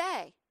did he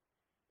say?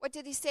 What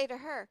did he say to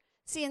her?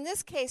 See, in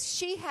this case,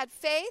 she had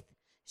faith,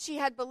 she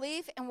had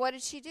belief, and what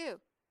did she do?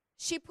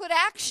 She put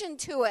action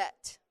to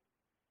it.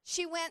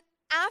 She went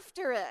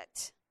after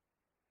it.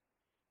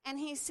 And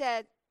he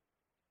said,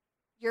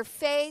 your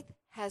faith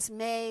has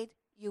made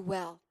you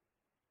well.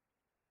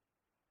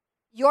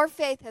 Your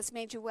faith has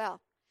made you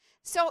well.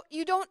 So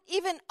you don't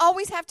even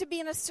always have to be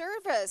in a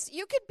service.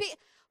 You could be,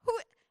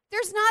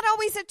 there's not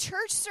always a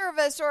church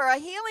service or a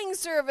healing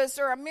service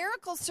or a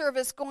miracle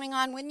service going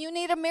on when you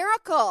need a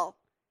miracle.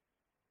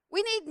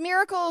 We need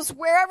miracles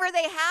wherever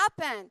they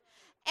happen.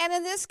 And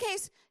in this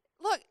case,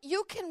 look,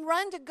 you can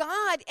run to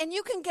God and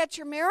you can get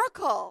your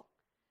miracle.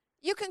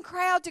 You can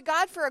cry out to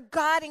God for a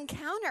God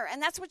encounter.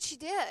 And that's what she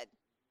did.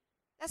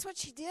 That's what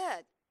she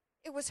did.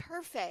 It was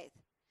her faith.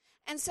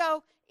 And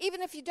so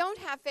even if you don't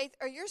have faith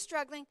or you're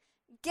struggling,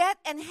 get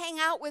and hang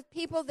out with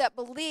people that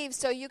believe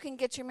so you can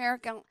get your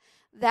miracle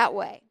that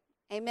way.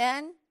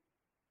 Amen?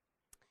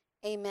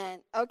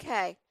 Amen.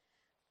 Okay.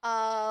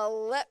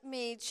 Let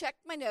me check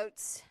my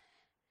notes.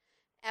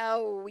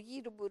 Oh,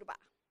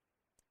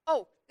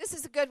 this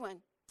is a good one.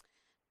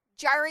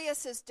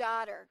 Jairus'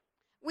 daughter.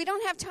 We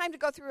don't have time to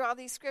go through all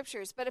these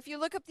scriptures, but if you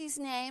look up these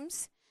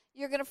names,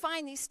 you're going to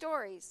find these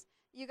stories.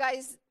 You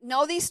guys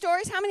know these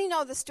stories? How many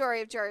know the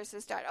story of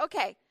Jairus' daughter?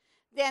 Okay.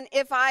 Then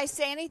if I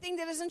say anything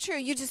that isn't true,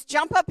 you just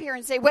jump up here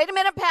and say, wait a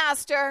minute,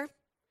 Pastor.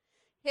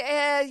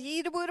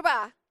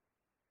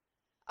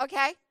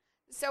 Okay?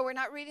 So we're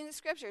not reading the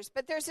scriptures.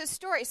 But there's this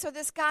story. So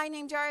this guy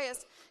named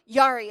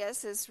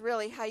Jairus is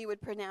really how you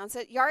would pronounce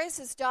it.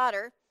 Jairus'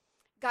 daughter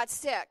got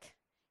sick,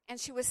 and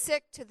she was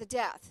sick to the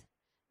death.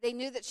 They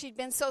knew that she'd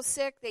been so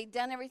sick. They'd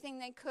done everything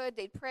they could.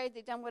 They'd prayed.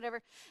 They'd done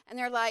whatever. And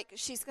they're like,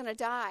 she's going to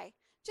die.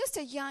 Just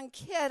a young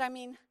kid. I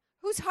mean,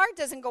 whose heart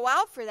doesn't go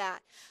out for that?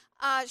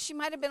 She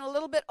might have been a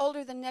little bit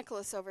older than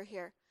Nicholas over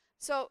here.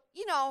 So,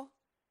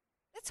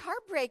 it's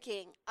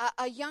heartbreaking,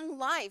 a young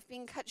life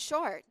being cut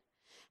short.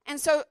 And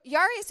so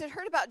Jairus had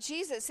heard about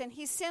Jesus, and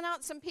he sent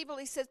out some people.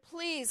 He said,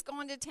 please go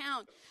into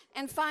town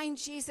and find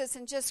Jesus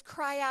and just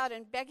cry out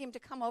and beg him to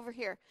come over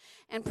here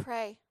and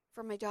pray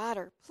for my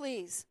daughter,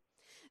 please.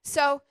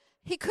 So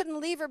he couldn't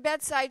leave her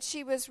bedside.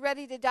 She was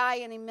ready to die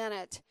any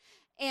minute.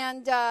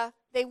 And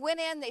they went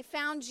in, they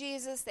found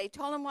Jesus, they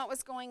told him what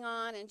was going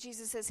on, and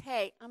Jesus says,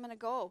 hey, I'm going to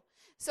go.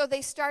 So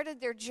they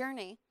started their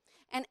journey,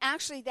 and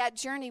actually that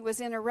journey was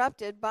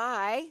interrupted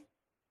by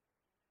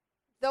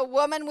the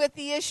woman with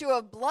the issue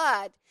of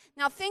blood.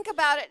 Now think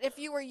about it if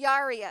you were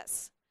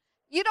Jairus.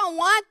 You don't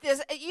want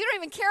this, you don't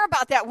even care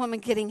about that woman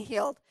getting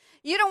healed.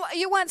 You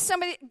want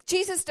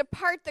Jesus to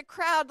part the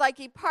crowd like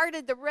he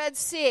parted the Red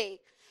Sea.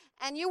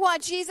 And you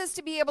want Jesus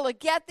to be able to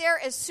get there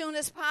as soon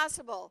as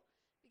possible.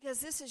 Because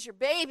this is your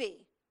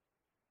baby.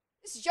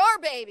 This is your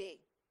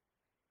baby.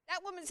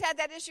 That woman's had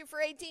that issue for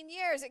 18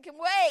 years. It can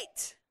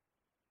wait.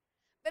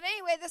 But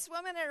anyway, this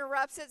woman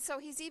interrupts it, so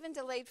he's even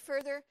delayed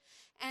further.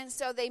 And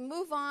so they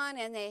move on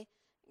and they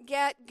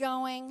get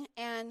going.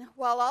 And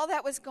while all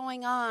that was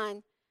going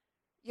on,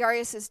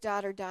 Jairus'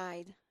 daughter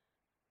died.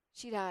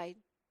 She died.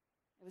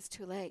 It was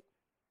too late.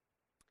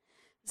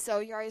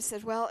 So Jairus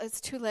said, well,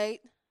 it's too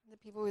late. The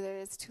people were there,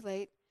 it's too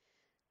late.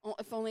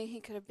 If only he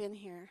could have been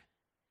here.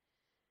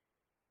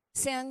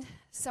 Send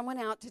someone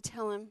out to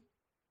tell him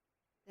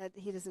that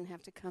he doesn't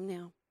have to come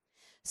now.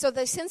 So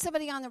they send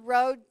somebody on the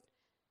road.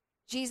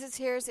 Jesus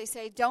hears. They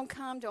say, don't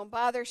come, don't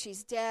bother,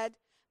 she's dead.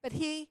 But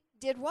he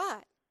did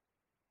what?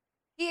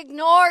 He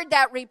ignored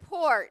that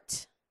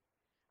report.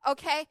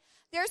 Okay?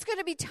 There's going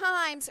to be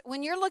times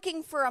when you're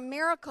looking for a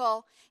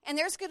miracle, and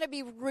there's going to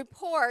be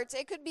reports.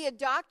 It could be a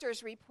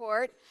doctor's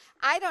report.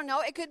 I don't know.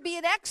 It could be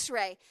an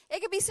x-ray.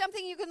 It could be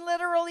something you can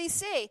literally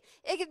see.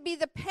 It could be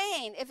the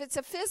pain, if it's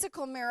a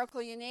physical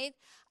miracle you need.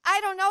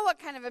 I don't know what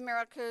kind of a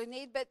miracle you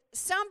need, but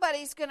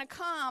somebody's going to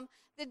come.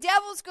 The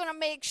devil's going to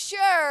make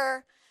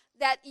sure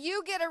that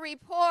you get a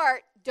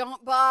report.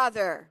 Don't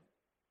bother.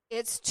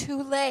 It's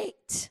too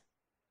late.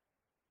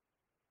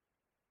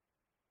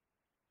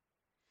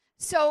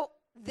 So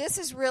this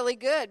is really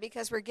good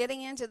because we're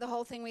getting into the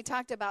whole thing we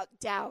talked about,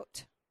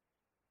 doubt.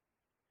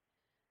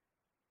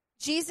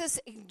 Jesus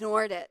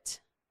ignored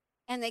it,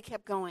 and they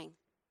kept going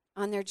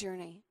on their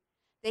journey.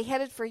 They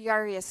headed for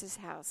Jairus'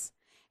 house.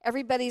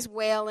 Everybody's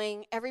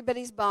wailing.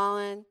 Everybody's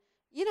bawling.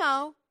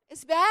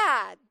 It's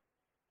bad.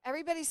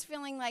 Everybody's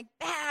feeling like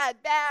bad,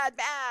 bad,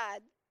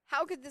 bad.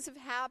 How could this have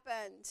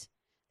happened?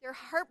 They're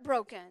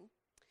heartbroken.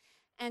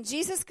 And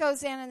Jesus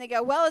goes in, and they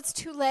go, well, it's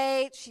too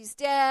late. She's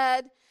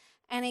dead.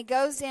 And he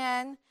goes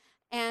in,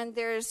 and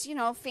there's,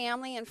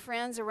 family and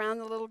friends around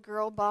the little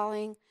girl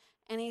bawling.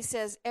 And he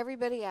says,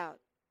 everybody out.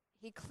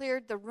 He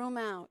cleared the room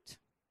out.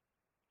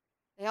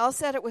 They all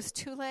said it was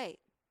too late.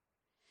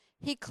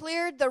 He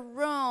cleared the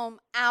room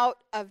out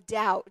of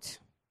doubt.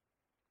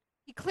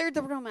 He cleared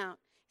the room out.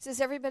 He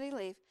says, everybody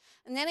leave.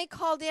 And then he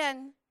called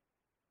in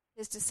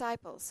his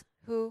disciples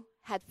who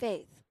had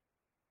faith.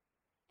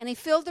 And he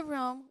filled the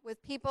room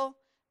with people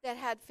that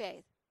had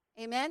faith.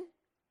 Amen?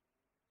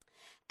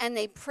 And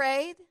they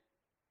prayed.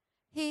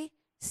 He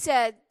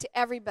said to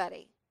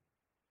everybody,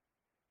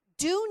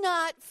 do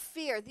not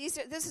fear. This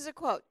is a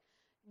quote.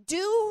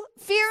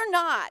 Fear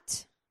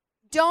not.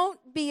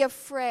 Don't be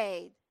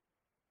afraid.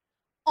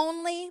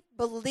 Only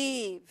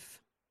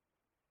believe.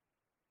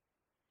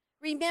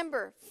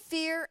 Remember,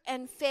 fear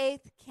and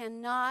faith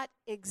cannot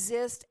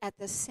exist at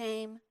the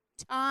same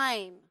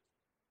time.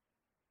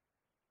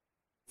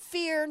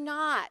 Fear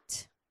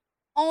not.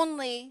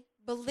 Only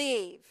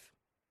believe.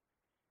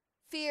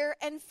 Fear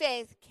and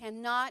faith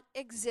cannot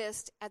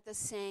exist at the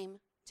same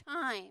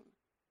time.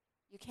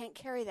 You can't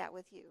carry that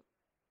with you.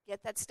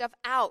 Get that stuff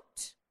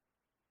out.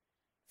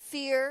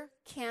 Fear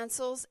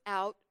cancels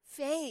out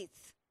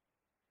faith.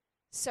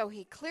 So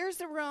he clears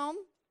the room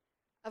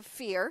of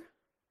fear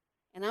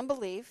and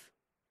unbelief,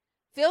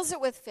 fills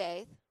it with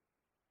faith,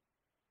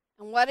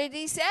 and what did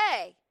he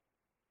say?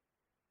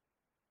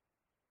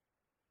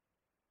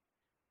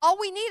 All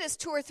we need is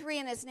 2 or 3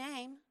 in his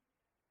name.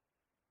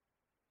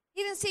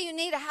 He didn't say you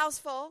need a house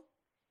full.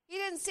 He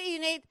didn't say you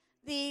need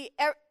the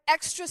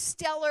extra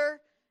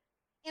stellar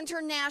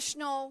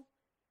international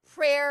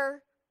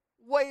prayer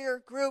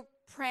warrior group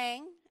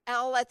praying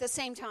all at the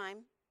same time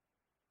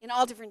in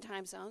all different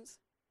time zones.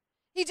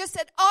 He just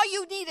said, all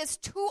you need is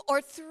 2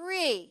 or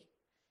 3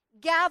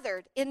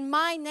 gathered in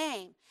my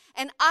name,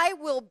 and I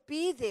will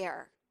be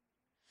there.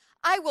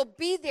 I will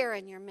be there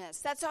in your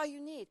midst. That's all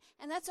you need.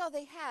 And that's all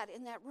they had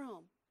in that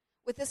room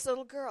with this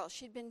little girl.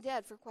 She'd been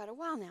dead for quite a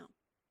while now.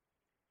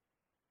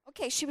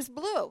 Okay, she was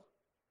blue.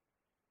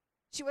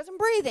 She wasn't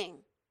breathing.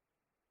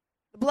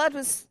 The blood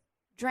was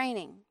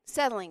draining,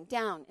 settling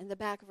down in the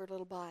back of her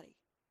little body.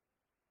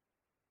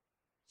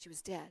 She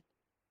was dead.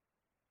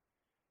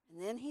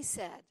 And then he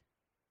said,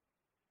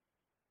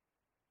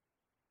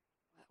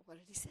 what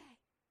did he say?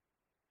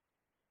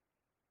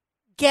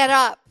 Get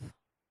up.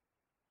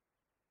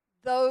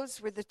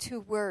 Those were the 2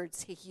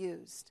 words he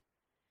used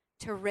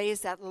to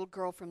raise that little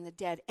girl from the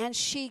dead. And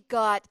she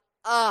got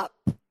up.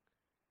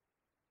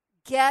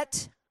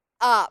 Get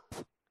up.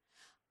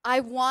 I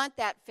want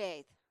that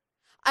faith.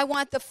 I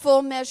want the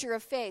full measure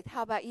of faith.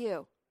 How about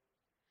you?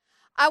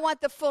 I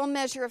want the full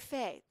measure of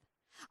faith.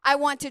 I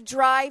want to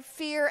drive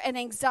fear and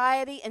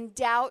anxiety and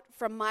doubt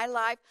from my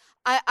life.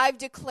 I've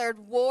declared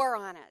war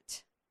on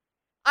it.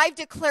 I've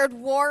declared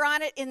war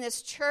on it in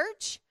this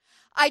church.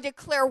 I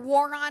declare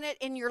war on it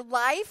in your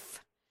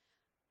life.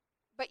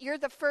 But you're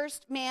the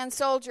first man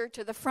soldier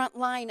to the front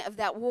line of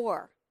that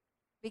war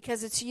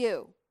because it's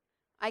you.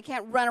 I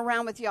can't run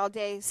around with you all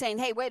day saying,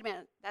 hey, wait a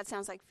minute, that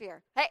sounds like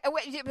fear. Hey,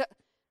 wait,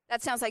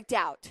 that sounds like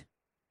doubt.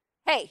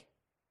 Hey,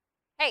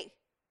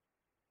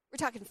 we're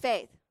talking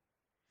faith.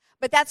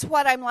 But that's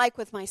what I'm like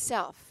with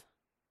myself.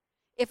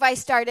 If I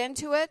start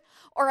into it,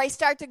 or I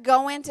start to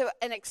go into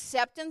an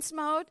acceptance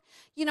mode,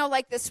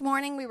 like this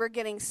morning we were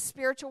getting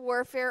spiritual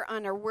warfare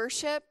on our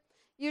worship.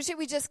 Usually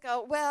we just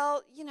go,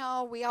 well,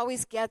 we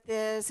always get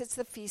this. It's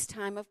the feast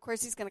time. Of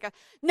course he's going to go.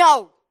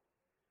 No,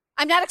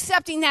 I'm not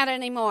accepting that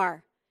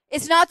anymore.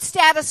 It's not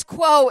status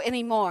quo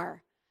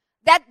anymore.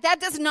 That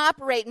doesn't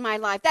operate in my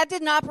life. That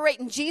didn't operate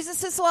in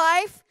Jesus'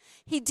 life.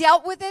 He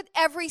dealt with it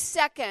every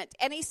second.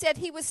 And he said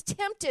he was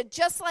tempted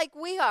just like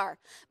we are.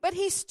 But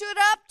he stood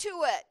up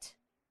to it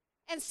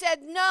and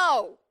said,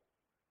 no,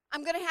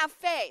 I'm going to have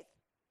faith.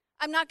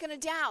 I'm not going to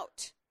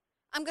doubt.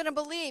 I'm going to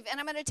believe, and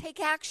I'm going to take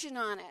action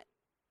on it.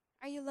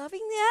 Are you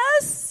loving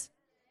this?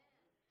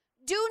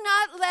 Do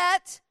not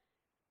let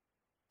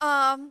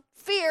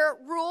fear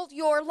rule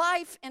your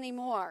life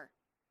anymore.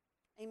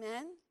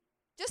 Amen?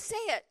 Just say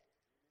it.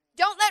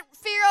 Don't let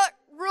fear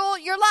rule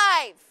your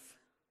life.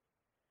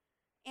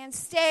 And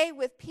stay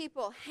with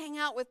people. Hang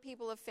out with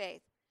people of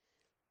faith.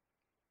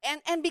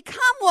 And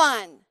become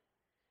one.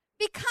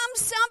 Become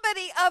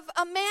somebody of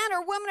a man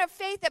or woman of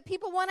faith that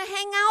people want to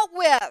hang out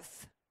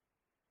with.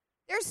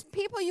 There's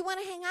people you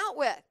want to hang out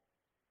with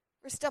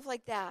for stuff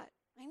like that.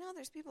 I know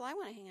there's people I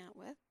want to hang out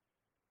with.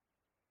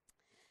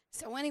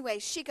 So anyway,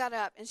 she got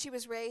up and she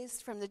was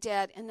raised from the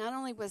dead. And not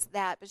only was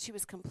that, but she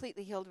was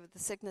completely healed of the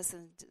sickness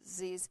and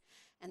disease.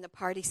 And the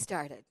party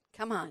started.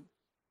 Come on.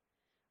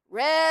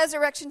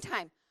 Resurrection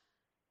time.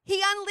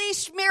 He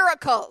unleashed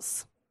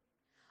miracles.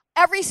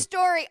 Every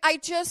story I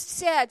just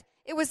said,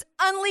 it was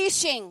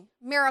unleashing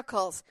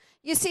miracles.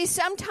 You see,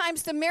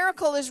 sometimes the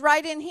miracle is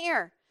right in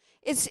here.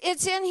 It's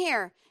in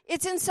here.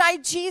 It's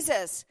inside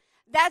Jesus.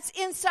 That's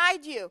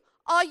inside you.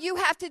 All you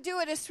have to do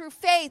it is through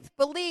faith,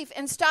 belief,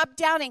 and stop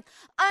doubting.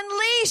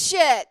 Unleash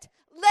it.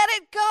 Let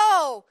it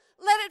go.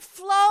 Let it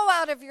flow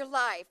out of your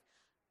life.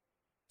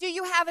 Do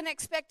you have an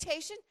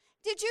expectation?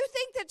 Did you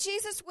think that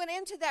Jesus went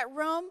into that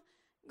room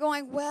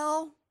going,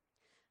 well,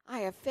 I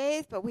have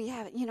faith, but we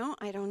have,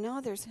 I don't know.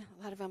 There's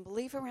a lot of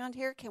unbelief around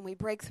here. Can we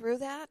break through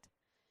that?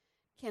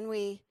 Can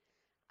we,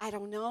 I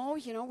don't know,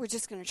 we're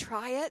just going to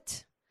try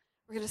it.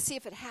 We're going to see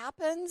if it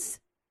happens.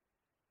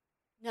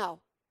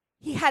 No.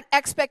 He had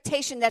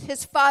expectation that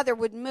his Father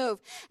would move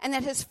and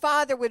that his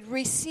Father would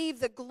receive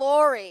the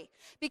glory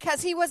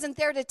because he wasn't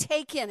there to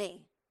take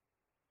any.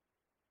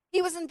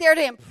 He wasn't there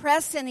to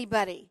impress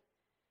anybody.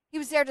 He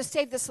was there to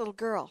save this little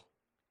girl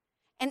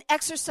and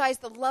exercise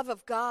the love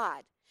of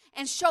God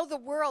and show the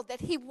world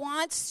that he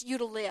wants you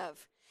to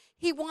live.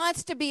 He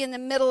wants to be in the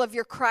middle of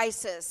your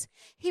crisis.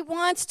 He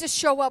wants to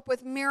show up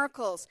with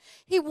miracles.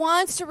 He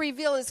wants to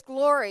reveal his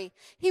glory.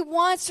 He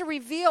wants to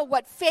reveal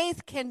what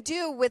faith can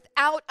do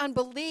without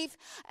unbelief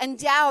and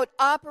doubt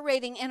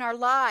operating in our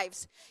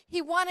lives.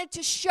 He wanted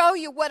to show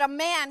you what a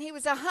man, he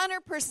was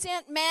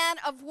 100% man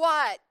of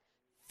what?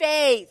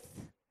 Faith.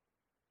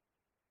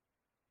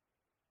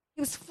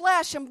 He was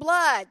flesh and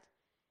blood.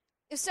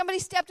 If somebody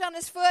stepped on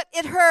his foot,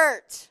 it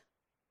hurt.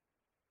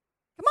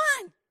 Come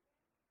on.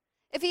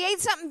 If he ate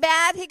something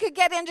bad, he could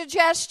get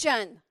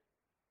indigestion.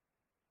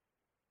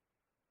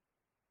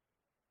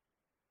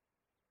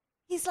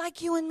 He's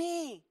like you and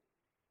me.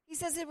 He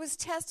says it was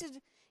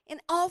tested in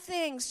all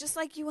things, just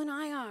like you and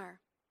I are.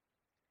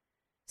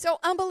 So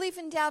unbelief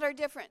and doubt are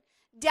different.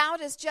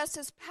 Doubt is just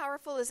as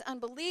powerful as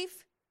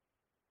unbelief.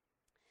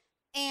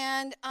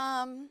 And,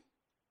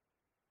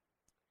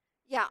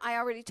 I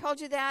already told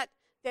you that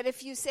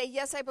if you say,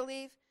 yes, I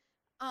believe,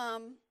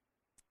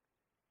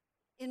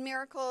 in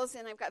miracles,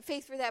 and I've got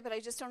faith for that, but I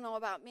just don't know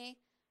about me.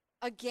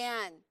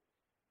 Again,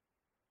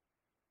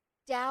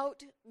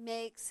 doubt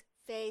makes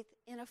faith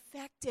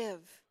ineffective.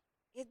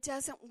 It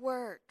doesn't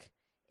work.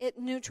 It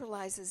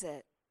neutralizes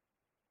it.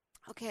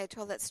 Okay, I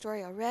told that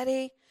story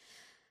already.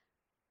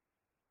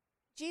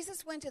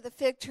 Jesus went to the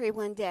fig tree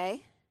one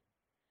day,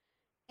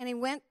 and he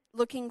went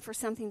looking for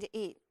something to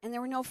eat, and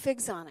there were no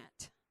figs on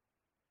it.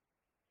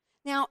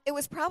 Now, it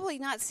was probably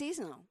not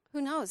seasonal.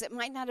 Who knows? It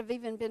might not have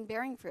even been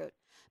bearing fruit.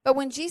 But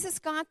when Jesus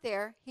got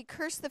there, he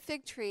cursed the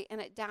fig tree,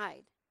 and it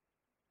died.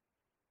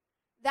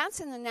 That's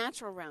in the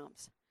natural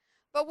realms.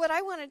 But what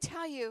I want to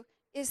tell you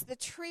is the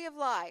tree of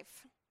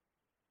life.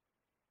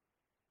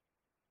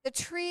 The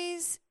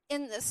trees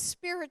in the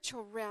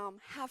spiritual realm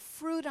have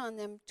fruit on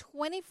them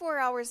 24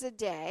 hours a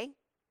day,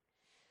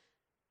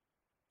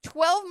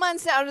 12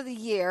 months out of the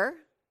year.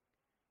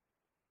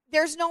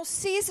 There's no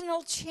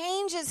seasonal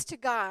changes to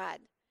God.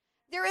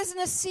 There isn't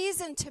a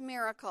season to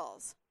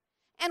miracles.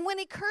 And when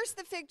he cursed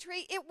the fig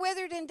tree, it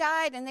withered and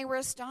died, and they were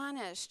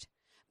astonished.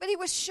 But he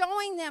was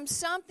showing them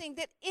something,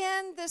 that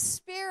in the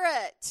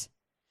Spirit,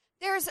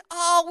 there's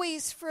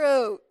always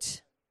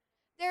fruit.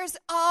 There's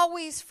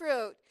always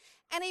fruit.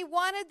 And he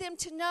wanted them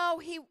to know,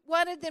 he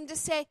wanted them to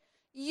say,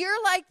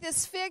 you're like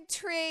this fig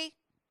tree,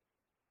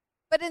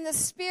 but in the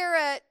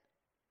Spirit,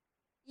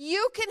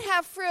 you can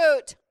have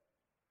fruit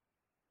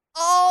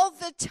all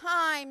the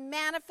time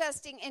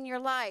manifesting in your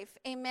life.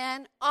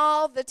 Amen?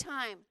 All the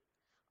time.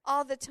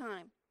 All the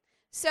time.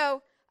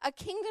 So, a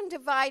kingdom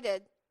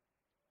divided,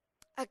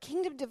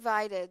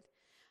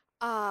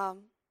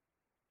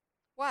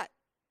 what?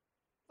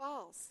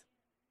 Falls.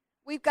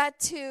 We've got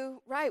to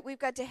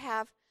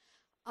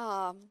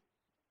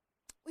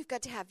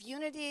have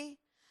unity.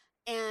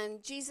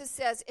 And Jesus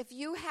says, if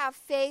you have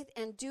faith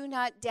and do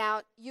not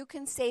doubt, you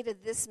can say to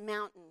this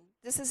mountain,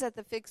 this is at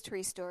the fig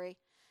tree story,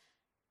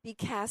 be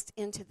cast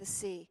into the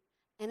sea,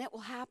 and it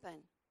will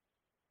happen.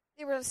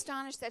 They were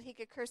astonished that he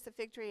could curse the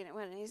fig tree, and it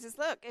went. And he says,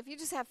 look, if you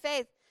just have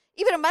faith,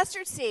 even a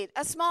mustard seed,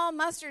 a small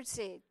mustard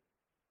seed.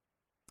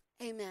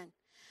 Amen.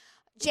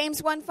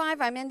 James 1:5,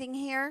 I'm ending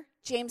here.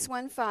 James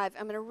 1:5,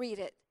 I'm going to read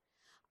it.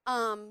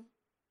 5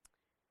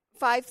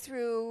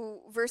 through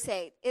verse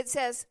 8. It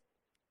says,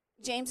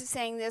 James is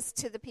saying this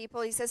to the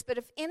people. He says, but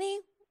if any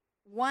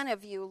one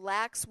of you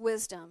lacks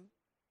wisdom,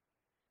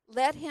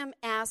 let him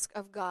ask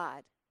of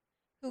God,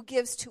 who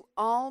gives to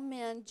all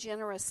men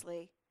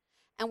generously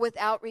and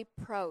without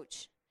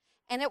reproach,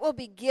 and it will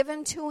be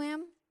given to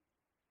him.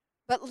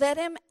 But let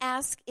him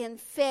ask in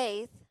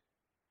faith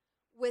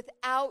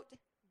without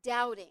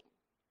doubting.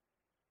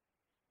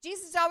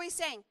 Jesus is always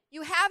saying,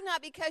 you have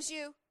not because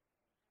you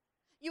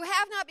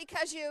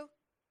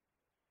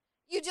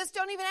just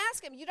don't even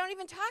ask him. You don't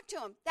even talk to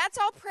him. That's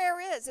all prayer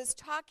is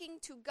talking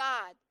to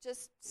God.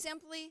 Just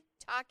simply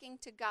talking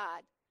to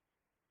God.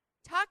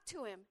 Talk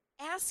to him.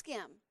 Ask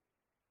him.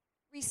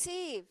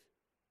 Receive.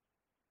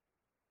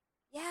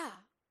 Yeah.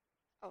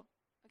 Oh,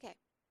 okay.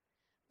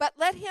 But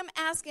let him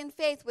ask in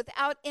faith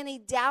without any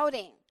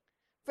doubting.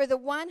 For the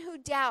one who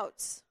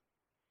doubts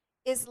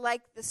is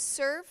like the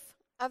surf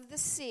of the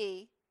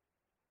sea.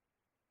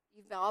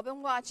 You've all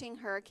been watching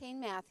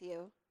Hurricane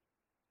Matthew.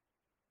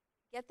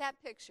 Get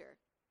that picture.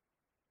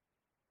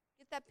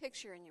 Get that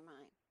picture in your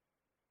mind.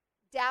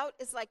 Doubt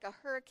is like a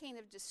hurricane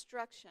of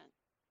destruction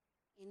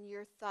in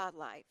your thought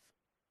life.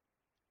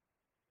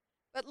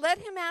 But let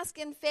him ask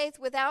in faith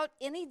without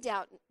any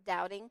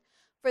doubting,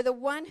 for the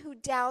one who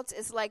doubts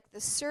is like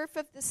the surf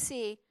of the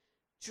sea,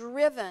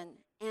 driven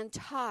and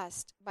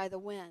tossed by the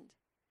wind.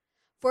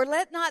 For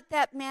let not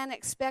that man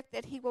expect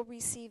that he will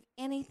receive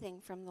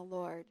anything from the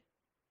Lord,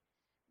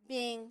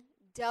 being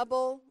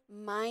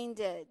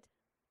double-minded.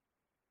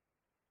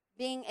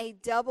 Being a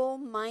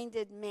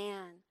double-minded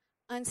man,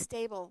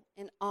 unstable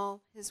in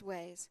all his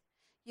ways.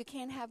 You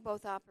can't have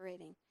both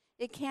operating.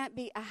 It can't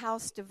be a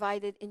house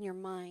divided in your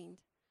mind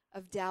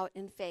of doubt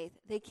and faith.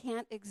 They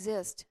can't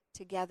exist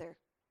together.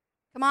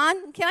 Come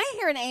on, can I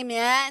hear an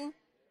amen?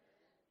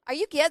 Are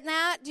you getting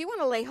that? Do you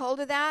want to lay hold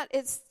of that?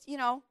 It's, you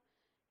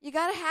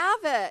got to have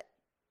it.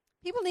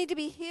 People need to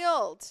be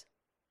healed.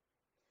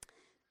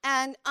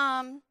 And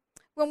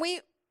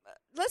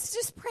let's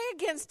just pray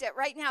against it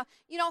right now.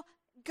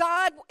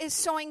 God is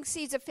sowing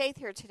seeds of faith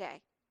here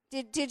today.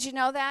 Did you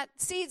know that?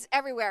 Seeds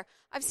everywhere.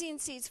 I've seen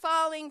seeds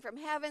falling from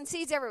heaven,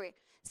 seeds everywhere.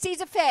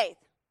 Seeds of faith.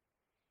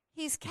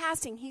 He's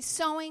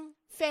sowing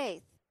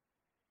faith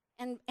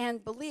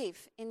and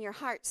belief in your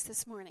hearts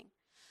this morning.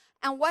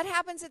 And what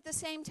happens at the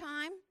same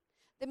time?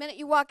 The minute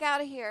you walk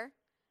out of here,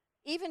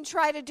 even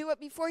try to do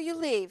it before you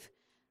leave,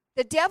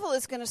 the devil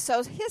is going to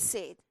sow his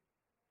seed.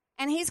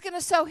 And he's going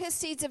to sow his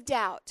seeds of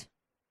doubt.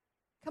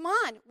 Come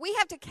on, we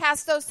have to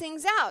cast those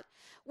things out.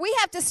 We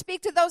have to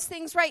speak to those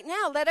things right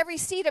now. Let every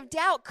seed of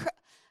doubt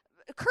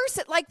curse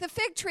it like the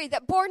fig tree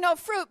that bore no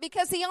fruit,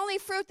 because the only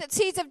fruit that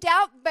seeds of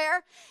doubt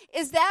bear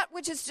is that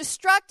which is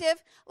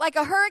destructive, like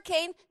a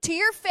hurricane, to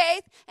your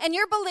faith and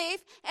your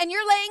belief, and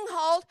you're laying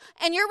hold,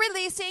 and you're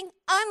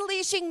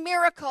unleashing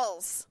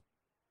miracles.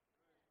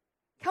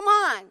 Come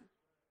on.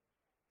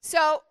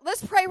 So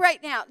let's pray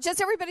right now.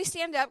 Just everybody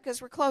stand up,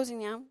 because we're closing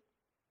now.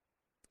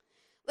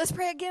 Let's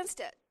pray against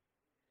it.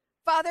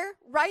 Father,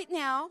 right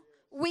now,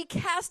 we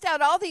cast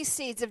out all these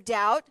seeds of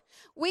doubt.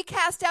 We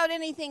cast out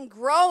anything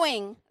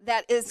growing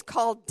that is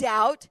called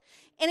doubt.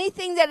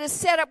 Anything that is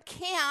set up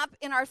camp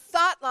in our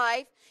thought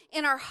life,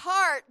 in our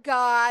heart,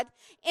 God.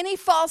 Any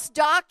false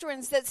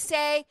doctrines that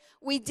say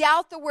we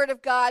doubt the Word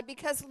of God,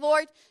 because,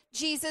 Lord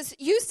Jesus,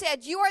 you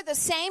said you are the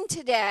same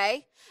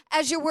today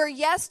as you were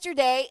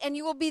yesterday, and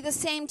you will be the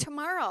same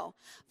tomorrow.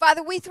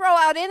 Father, we throw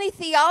out any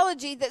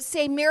theology that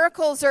say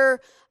miracles are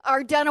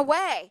done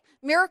away.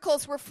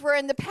 Miracles were for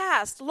in the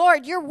past.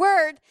 Lord, your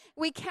word,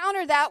 we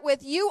counter that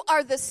with you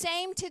are the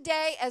same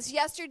today as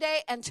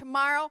yesterday and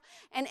tomorrow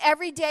and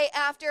every day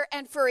after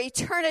and for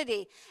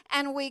eternity.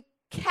 And we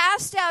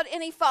cast out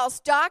any false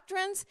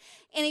doctrines,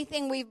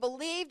 anything we've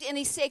believed,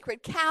 any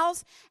sacred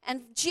cows.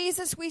 And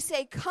Jesus, we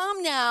say,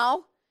 come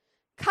now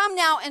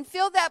and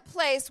fill that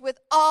place with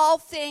all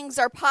things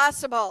are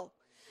possible.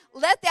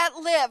 Let that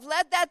live.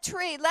 Let that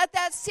tree, let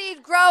that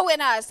seed grow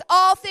in us.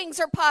 All things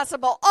are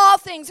possible. All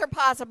things are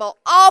possible.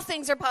 All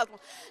things are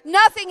possible.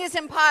 Nothing is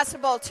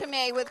impossible to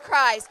me with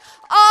Christ.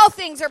 All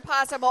things are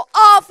possible.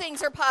 All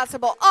things are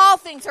possible. All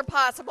things are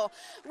possible.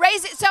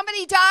 Raise it.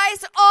 Somebody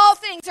dies. All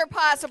things are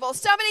possible.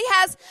 Somebody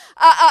has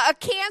a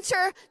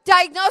cancer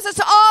diagnosis.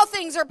 All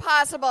things are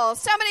possible.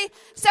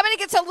 Somebody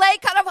gets a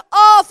leg cut off.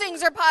 All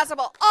things are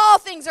possible. All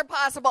things are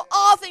possible.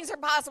 All things are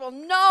possible.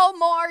 No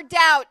more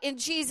doubt in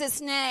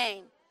Jesus'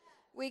 name.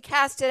 We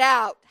cast it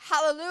out.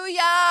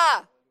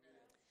 Hallelujah.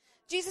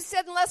 Jesus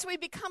said, unless we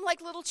become like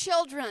little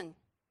children.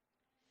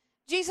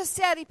 Jesus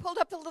said, he pulled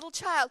up the little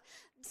child.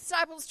 The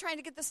disciples trying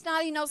to get the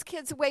snotty-nosed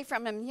kids away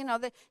from him. You know,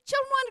 the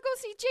children want to go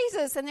see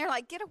Jesus. And they're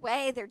like, get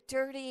away. They're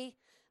dirty.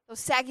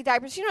 Those saggy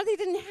diapers. You know, they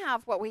didn't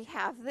have what we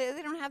have.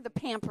 They don't have the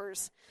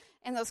Pampers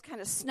and those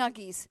kind of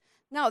Snuggies.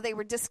 No, they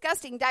were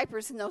disgusting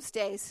diapers in those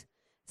days.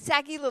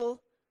 Saggy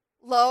little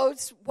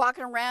loads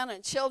walking around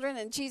and children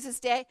in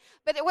Jesus' day.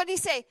 But what did he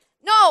say?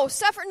 No,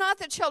 suffer not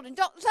the children.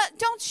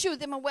 Don't shoo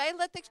them away.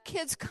 Let the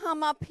kids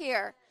come up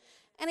here.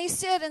 And he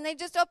said, and they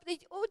just opened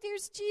it. Oh,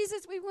 there's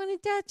Jesus. We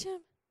want to touch him.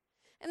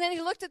 And then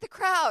he looked at the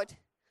crowd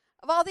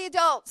of all the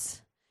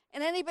adults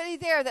and anybody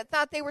there that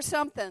thought they were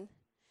something.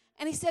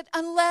 And he said,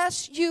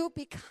 unless you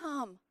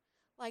become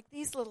like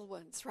these little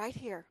ones right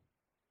here,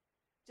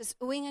 just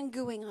oohing and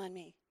gooing on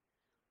me,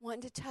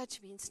 wanting to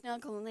touch me and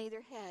snuggle and lay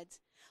their heads,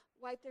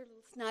 wipe their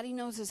little snotty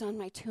noses on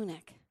my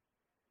tunic.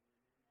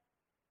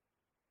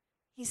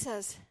 He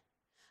says,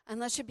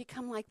 unless you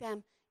become like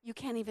them, you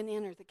can't even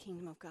enter the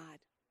kingdom of God.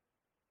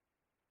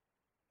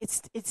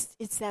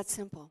 It's that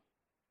simple.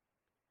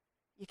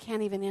 You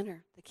can't even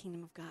enter the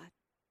kingdom of God.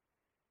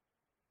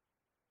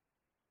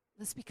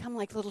 Let's become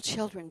like little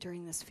children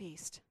during this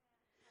feast.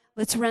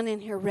 Let's run in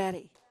here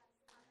ready.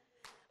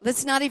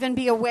 Let's not even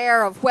be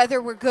aware of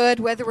whether we're good,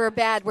 whether we're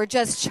bad. We're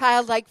just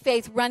childlike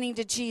faith running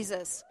to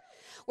Jesus.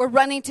 We're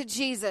running to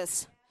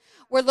Jesus.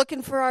 We're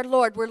looking for our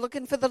Lord. We're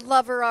looking for the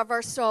lover of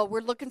our soul. We're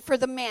looking for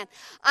the man.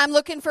 I'm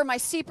looking for my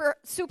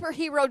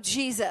superhero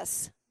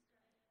Jesus.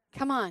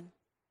 Come on.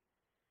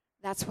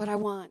 That's what I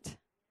want.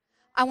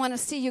 I want to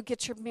see you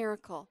get your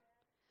miracle.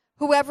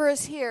 Whoever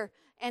is here,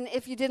 and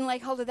if you didn't lay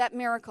hold of that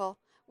miracle,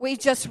 we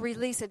just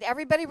release it.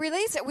 Everybody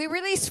release it. We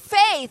release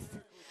faith.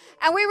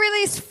 And we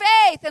release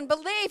faith and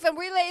belief and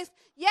release,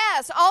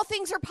 yes, all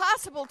things are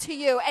possible to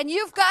you. And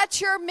you've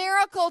got your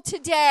miracle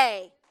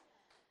today.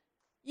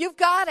 You've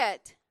got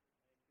it.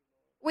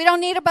 We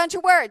don't need a bunch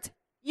of words.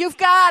 You've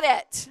got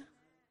it.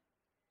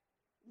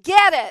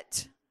 Get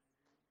it.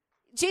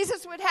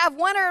 Jesus would have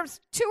one or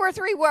two or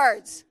three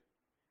words.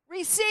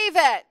 Receive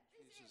it.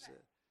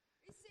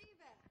 Receive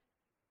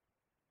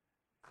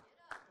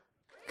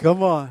it.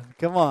 Come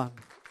on.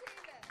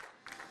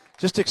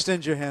 Just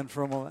extend your hand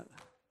for a moment.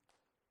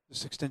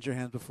 Just extend your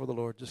hand before the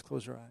Lord. Just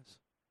close your eyes.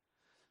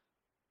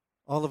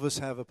 All of us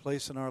have a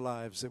place in our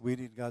lives that we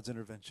need God's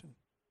intervention.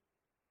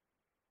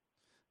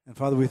 And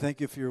Father, we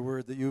thank you for your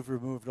word that you've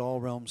removed all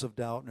realms of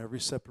doubt and every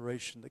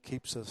separation that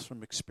keeps us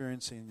from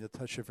experiencing the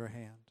touch of your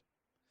hand.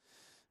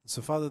 And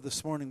so, Father,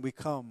 this morning we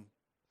come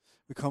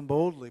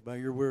boldly by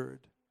your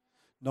word,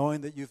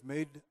 knowing that you've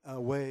made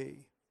a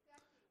way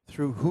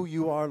through who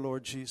you are,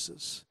 Lord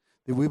Jesus,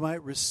 that we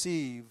might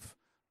receive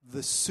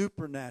the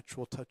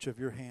supernatural touch of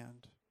your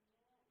hand.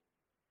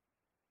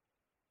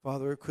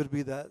 Father, it could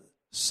be that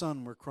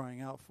son we're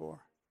crying out for.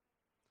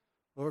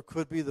 Or it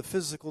could be the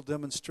physical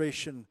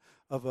demonstration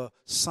of a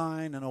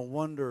sign and a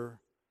wonder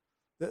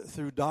that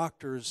through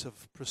doctors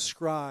have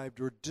prescribed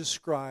or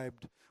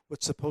described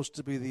what's supposed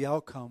to be the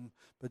outcome.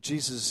 But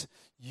Jesus,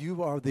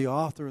 you are the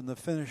author and the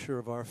finisher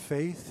of our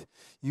faith.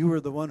 You are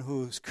the one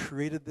who has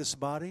created this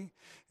body.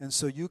 And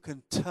so you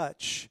can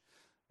touch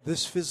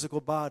this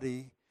physical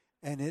body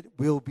and it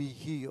will be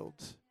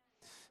healed.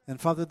 And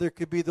Father, there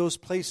could be those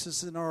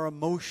places in our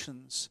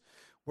emotions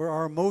where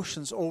our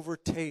emotions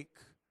overtake,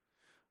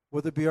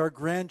 whether it be our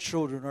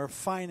grandchildren, our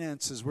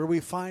finances, where we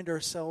find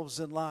ourselves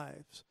in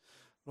lives.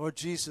 Lord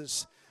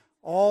Jesus,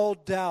 all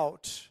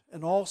doubt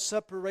and all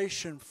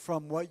separation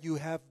from what you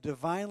have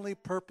divinely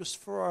purposed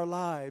for our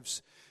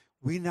lives,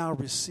 we now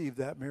receive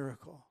that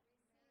miracle.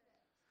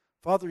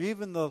 Father,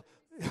 even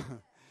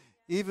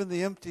even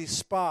the empty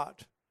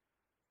spot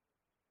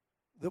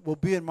that will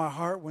be in my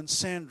heart when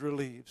Sandra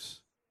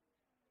leaves.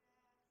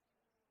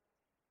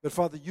 But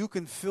Father, you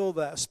can fill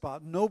that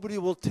spot. Nobody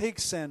will take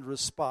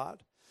Sandra's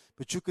spot,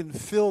 but you can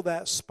fill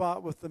that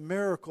spot with the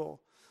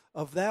miracle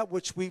of that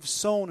which we've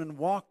sown and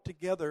walked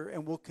together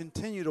and will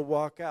continue to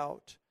walk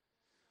out,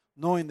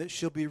 knowing that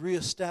she'll be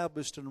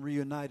reestablished and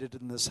reunited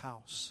in this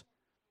house.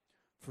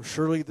 For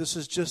surely this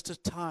is just a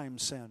time,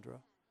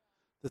 Sandra,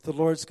 that the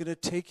Lord's going to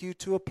take you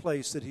to a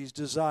place that He's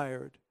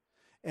desired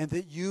and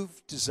that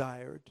you've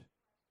desired.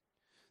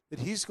 That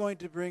He's going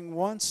to bring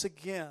once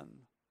again,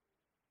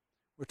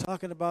 we're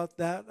talking about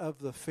that of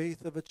the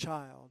faith of a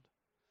child.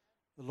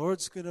 The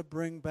Lord's going to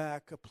bring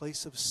back a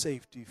place of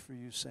safety for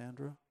you,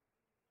 Sandra.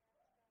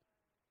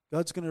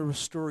 God's going to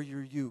restore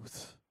your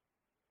youth.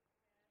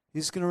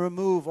 He's going to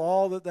remove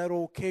all that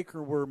old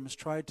cankerworm has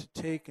tried to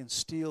take and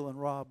steal and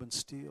rob and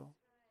steal.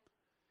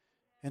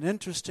 And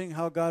interesting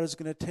how God is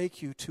going to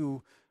take you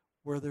to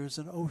where there's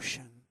an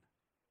ocean,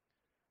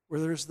 where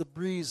there's the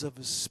breeze of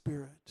His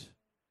Spirit,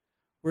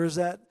 where there's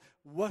that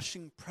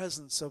washing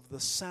presence of the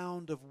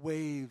sound of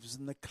waves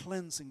and the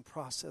cleansing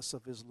process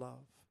of His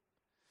love.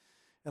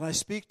 And I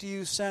speak to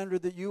you, Sandra,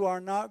 that you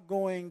are not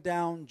going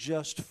down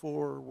just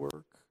for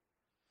work.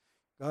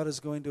 God is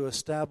going to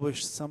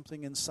establish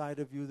something inside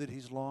of you that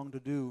He's longed to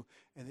do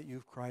and that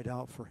you've cried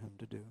out for Him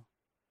to do.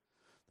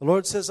 The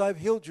Lord says, I've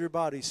healed your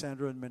body,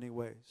 Sandra, in many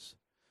ways.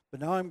 But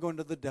now I'm going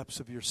to the depths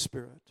of your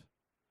spirit.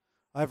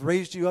 I've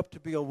raised you up to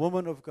be a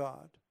woman of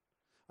God.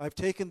 I've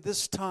taken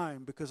this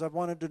time because I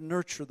wanted to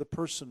nurture the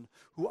person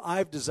who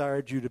I've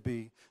desired you to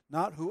be,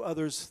 not who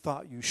others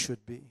thought you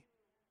should be.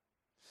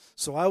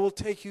 So I will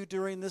take you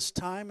during this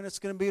time, and it's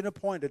going to be an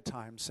appointed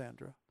time,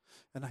 Sandra.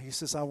 And He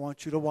says, I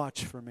want you to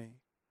watch for me.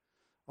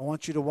 I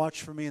want you to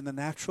watch for me in the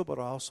natural, but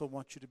I also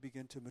want you to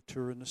begin to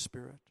mature in the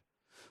Spirit.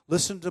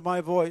 Listen to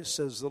my voice,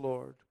 says the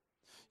Lord.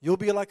 You'll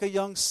be like a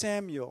young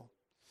Samuel,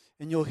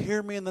 and you'll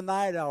hear me in the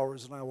night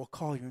hours, and I will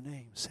call your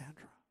name,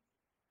 Sandra.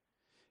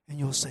 And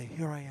you'll say,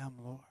 here I am,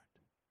 Lord.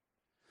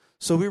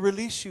 So we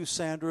release you,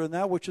 Sandra, in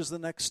that which is the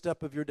next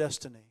step of your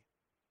destiny.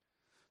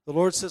 The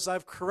Lord says,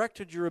 I've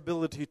corrected your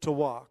ability to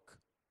walk.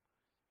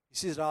 He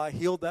says, I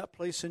healed that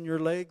place in your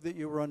leg that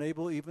you were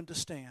unable even to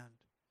stand.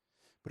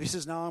 But He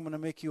says, now I'm going to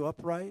make you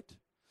upright.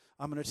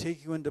 I'm going to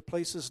take you into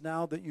places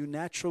now that you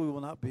naturally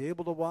will not be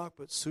able to walk,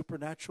 but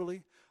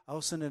supernaturally,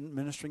 I'll send in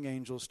ministering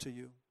angels to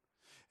you.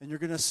 And you're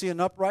going to see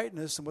an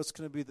uprightness, and what's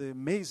going to be the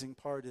amazing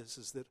part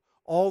is that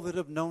all that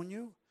have known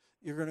you,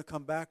 you're going to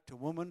come back to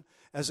woman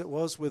as it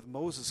was with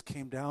Moses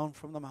came down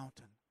from the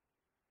mountain.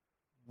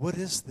 What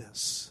is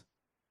this?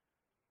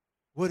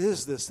 What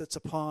is this that's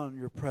upon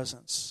your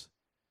presence?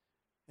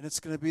 And it's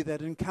going to be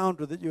that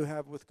encounter that you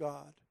have with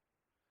God.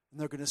 And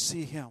they're going to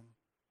see Him.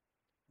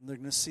 And they're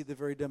going to see the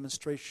very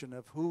demonstration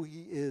of who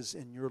He is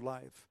in your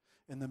life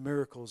and the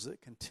miracles that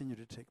continue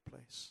to take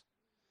place.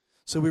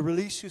 So we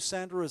release you,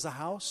 Sandra, as a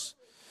house.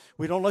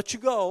 We don't let you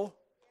go,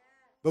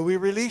 but we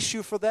release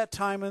you for that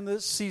time in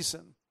this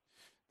season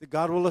that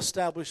God will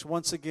establish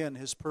once again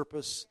His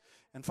purpose.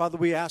 And Father,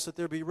 we ask that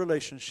there be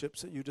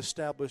relationships that you'd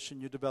establish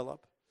and you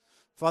develop.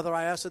 Father,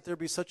 I ask that there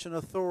be such an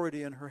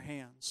authority in her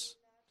hands.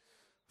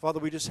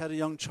 Father, we just had a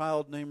young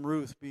child named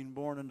Ruth being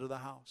born into the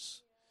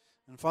house.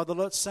 And Father,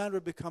 let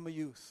Sandra become a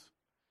youth,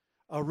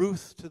 a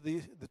Ruth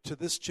to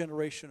this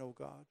generation, oh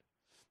God.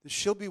 That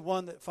she'll be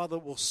one that, Father,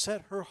 will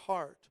set her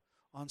heart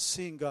on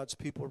seeing God's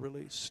people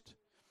released.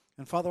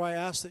 And Father, I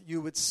ask that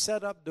you would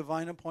set up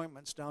divine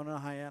appointments down in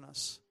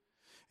Hyannis,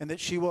 and that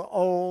she will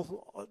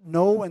all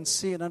know and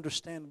see and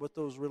understand what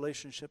those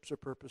relationships are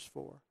purposed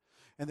for,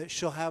 and that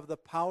she'll have the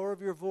power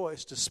of your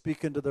voice to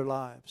speak into their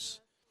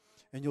lives.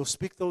 And you'll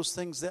speak those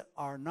things that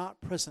are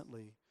not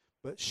presently,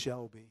 but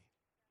shall be.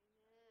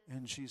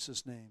 In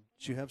Jesus' name.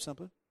 Do you have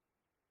something?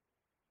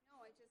 No,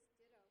 I just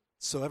ditto.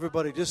 So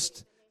everybody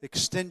just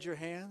extend your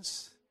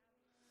hands.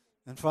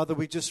 And Father,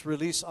 we just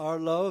release our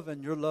love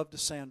and your love to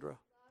Sandra.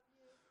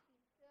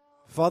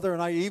 Father,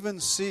 and I even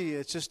see,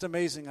 it's just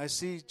amazing, I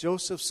see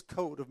Joseph's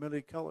coat of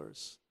many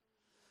colors.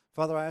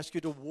 Father, I ask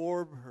you to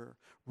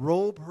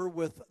robe her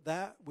with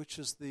that which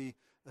is the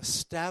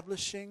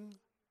establishing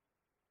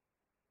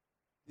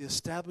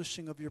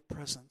of your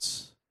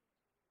presence.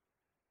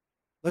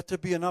 Let there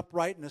be an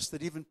uprightness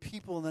that even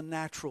people in the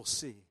natural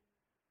see.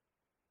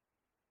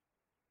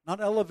 Not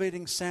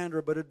elevating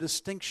Sandra, but a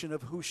distinction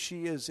of who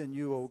she is in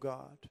you, O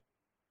God.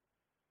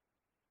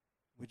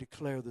 We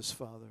declare this,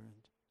 Father, in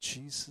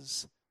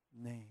Jesus'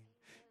 name.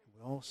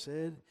 We all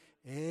said,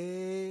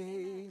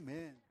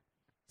 amen.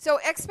 So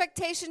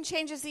expectation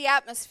changes the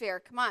atmosphere.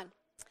 Come on.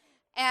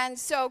 And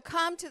so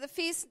come to the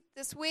feast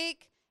this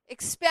week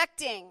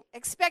expecting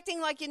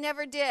like you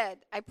never did.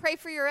 I pray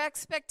for your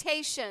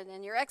expectation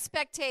and your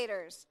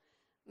expectators.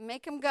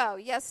 Make them go.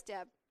 Yes,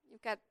 Deb.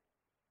 You've got.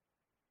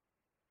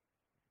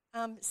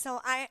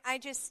 So I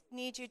just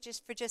need you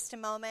for just a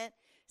moment.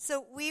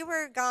 So we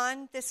were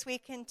gone this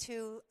weekend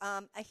to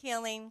a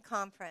healing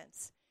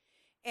conference.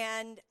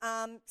 And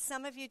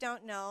some of you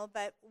don't know,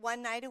 but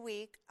one night a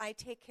week, I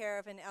take care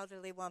of an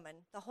elderly woman.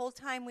 The whole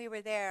time we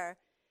were there,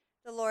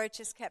 the Lord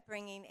just kept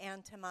bringing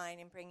Anne to mind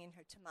and bringing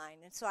her to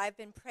mind. And so I've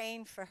been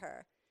praying for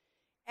her.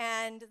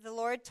 And the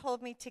Lord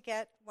told me to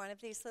get one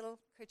of these little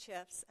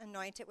kerchiefs,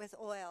 anoint it with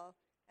oil,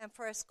 and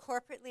for us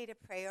corporately to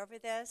pray over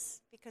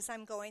this, because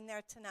I'm going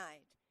there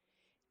tonight.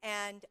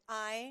 And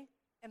I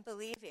am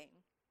believing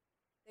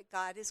that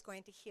God is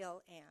going to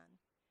heal Anne.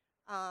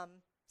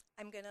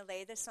 I'm going to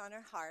lay this on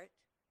her heart,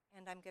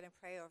 and I'm going to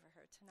pray over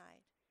her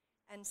tonight.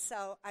 And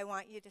so I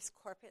want you to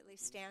corporately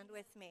stand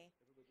with me.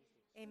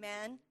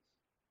 Amen.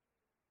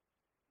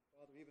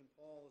 Father, even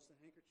Paul, as the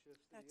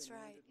handkerchiefs that That's he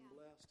anointed right. and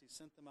blessed, he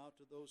sent them out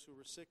to those who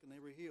were sick, and they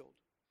were healed.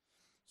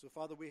 So,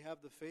 Father, we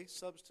have the faith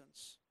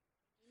substance.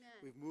 Amen.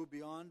 We've moved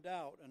beyond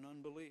doubt and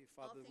unbelief.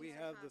 All Father, things we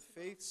are have the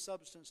possible. faith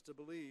substance to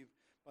believe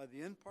by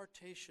the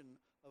impartation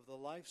of the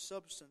life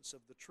substance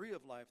of the tree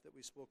of life that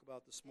we spoke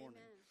about this morning.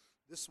 Amen.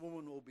 This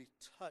woman will be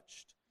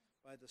touched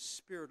by the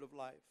Spirit of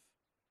life.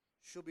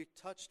 She'll be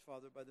touched,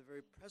 Father, by the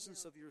very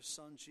presence of your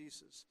Son,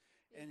 Jesus.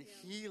 And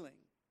healing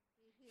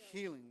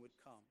would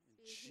come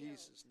in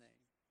Jesus' name.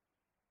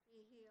 Be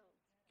healed.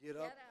 Get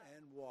Get up up.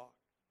 and walk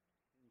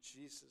in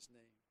Jesus'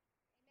 name.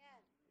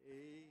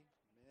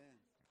 Amen.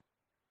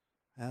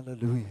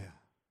 Hallelujah.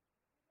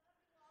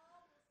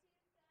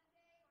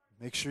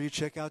 Make sure you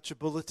check out your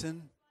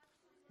bulletin.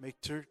 Make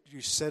sure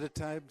you set a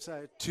time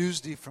aside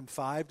Tuesday from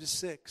 5 to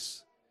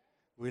 6.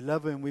 We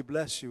love you and we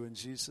bless you in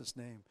Jesus'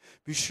 name.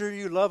 Be sure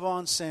you love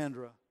on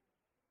Sandra.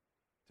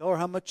 Tell her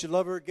how much you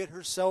love her. Get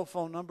her cell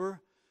phone number.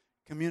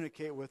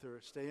 Communicate with her.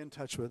 Stay in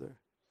touch with her.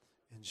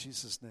 In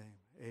Jesus' name,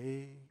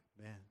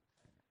 amen.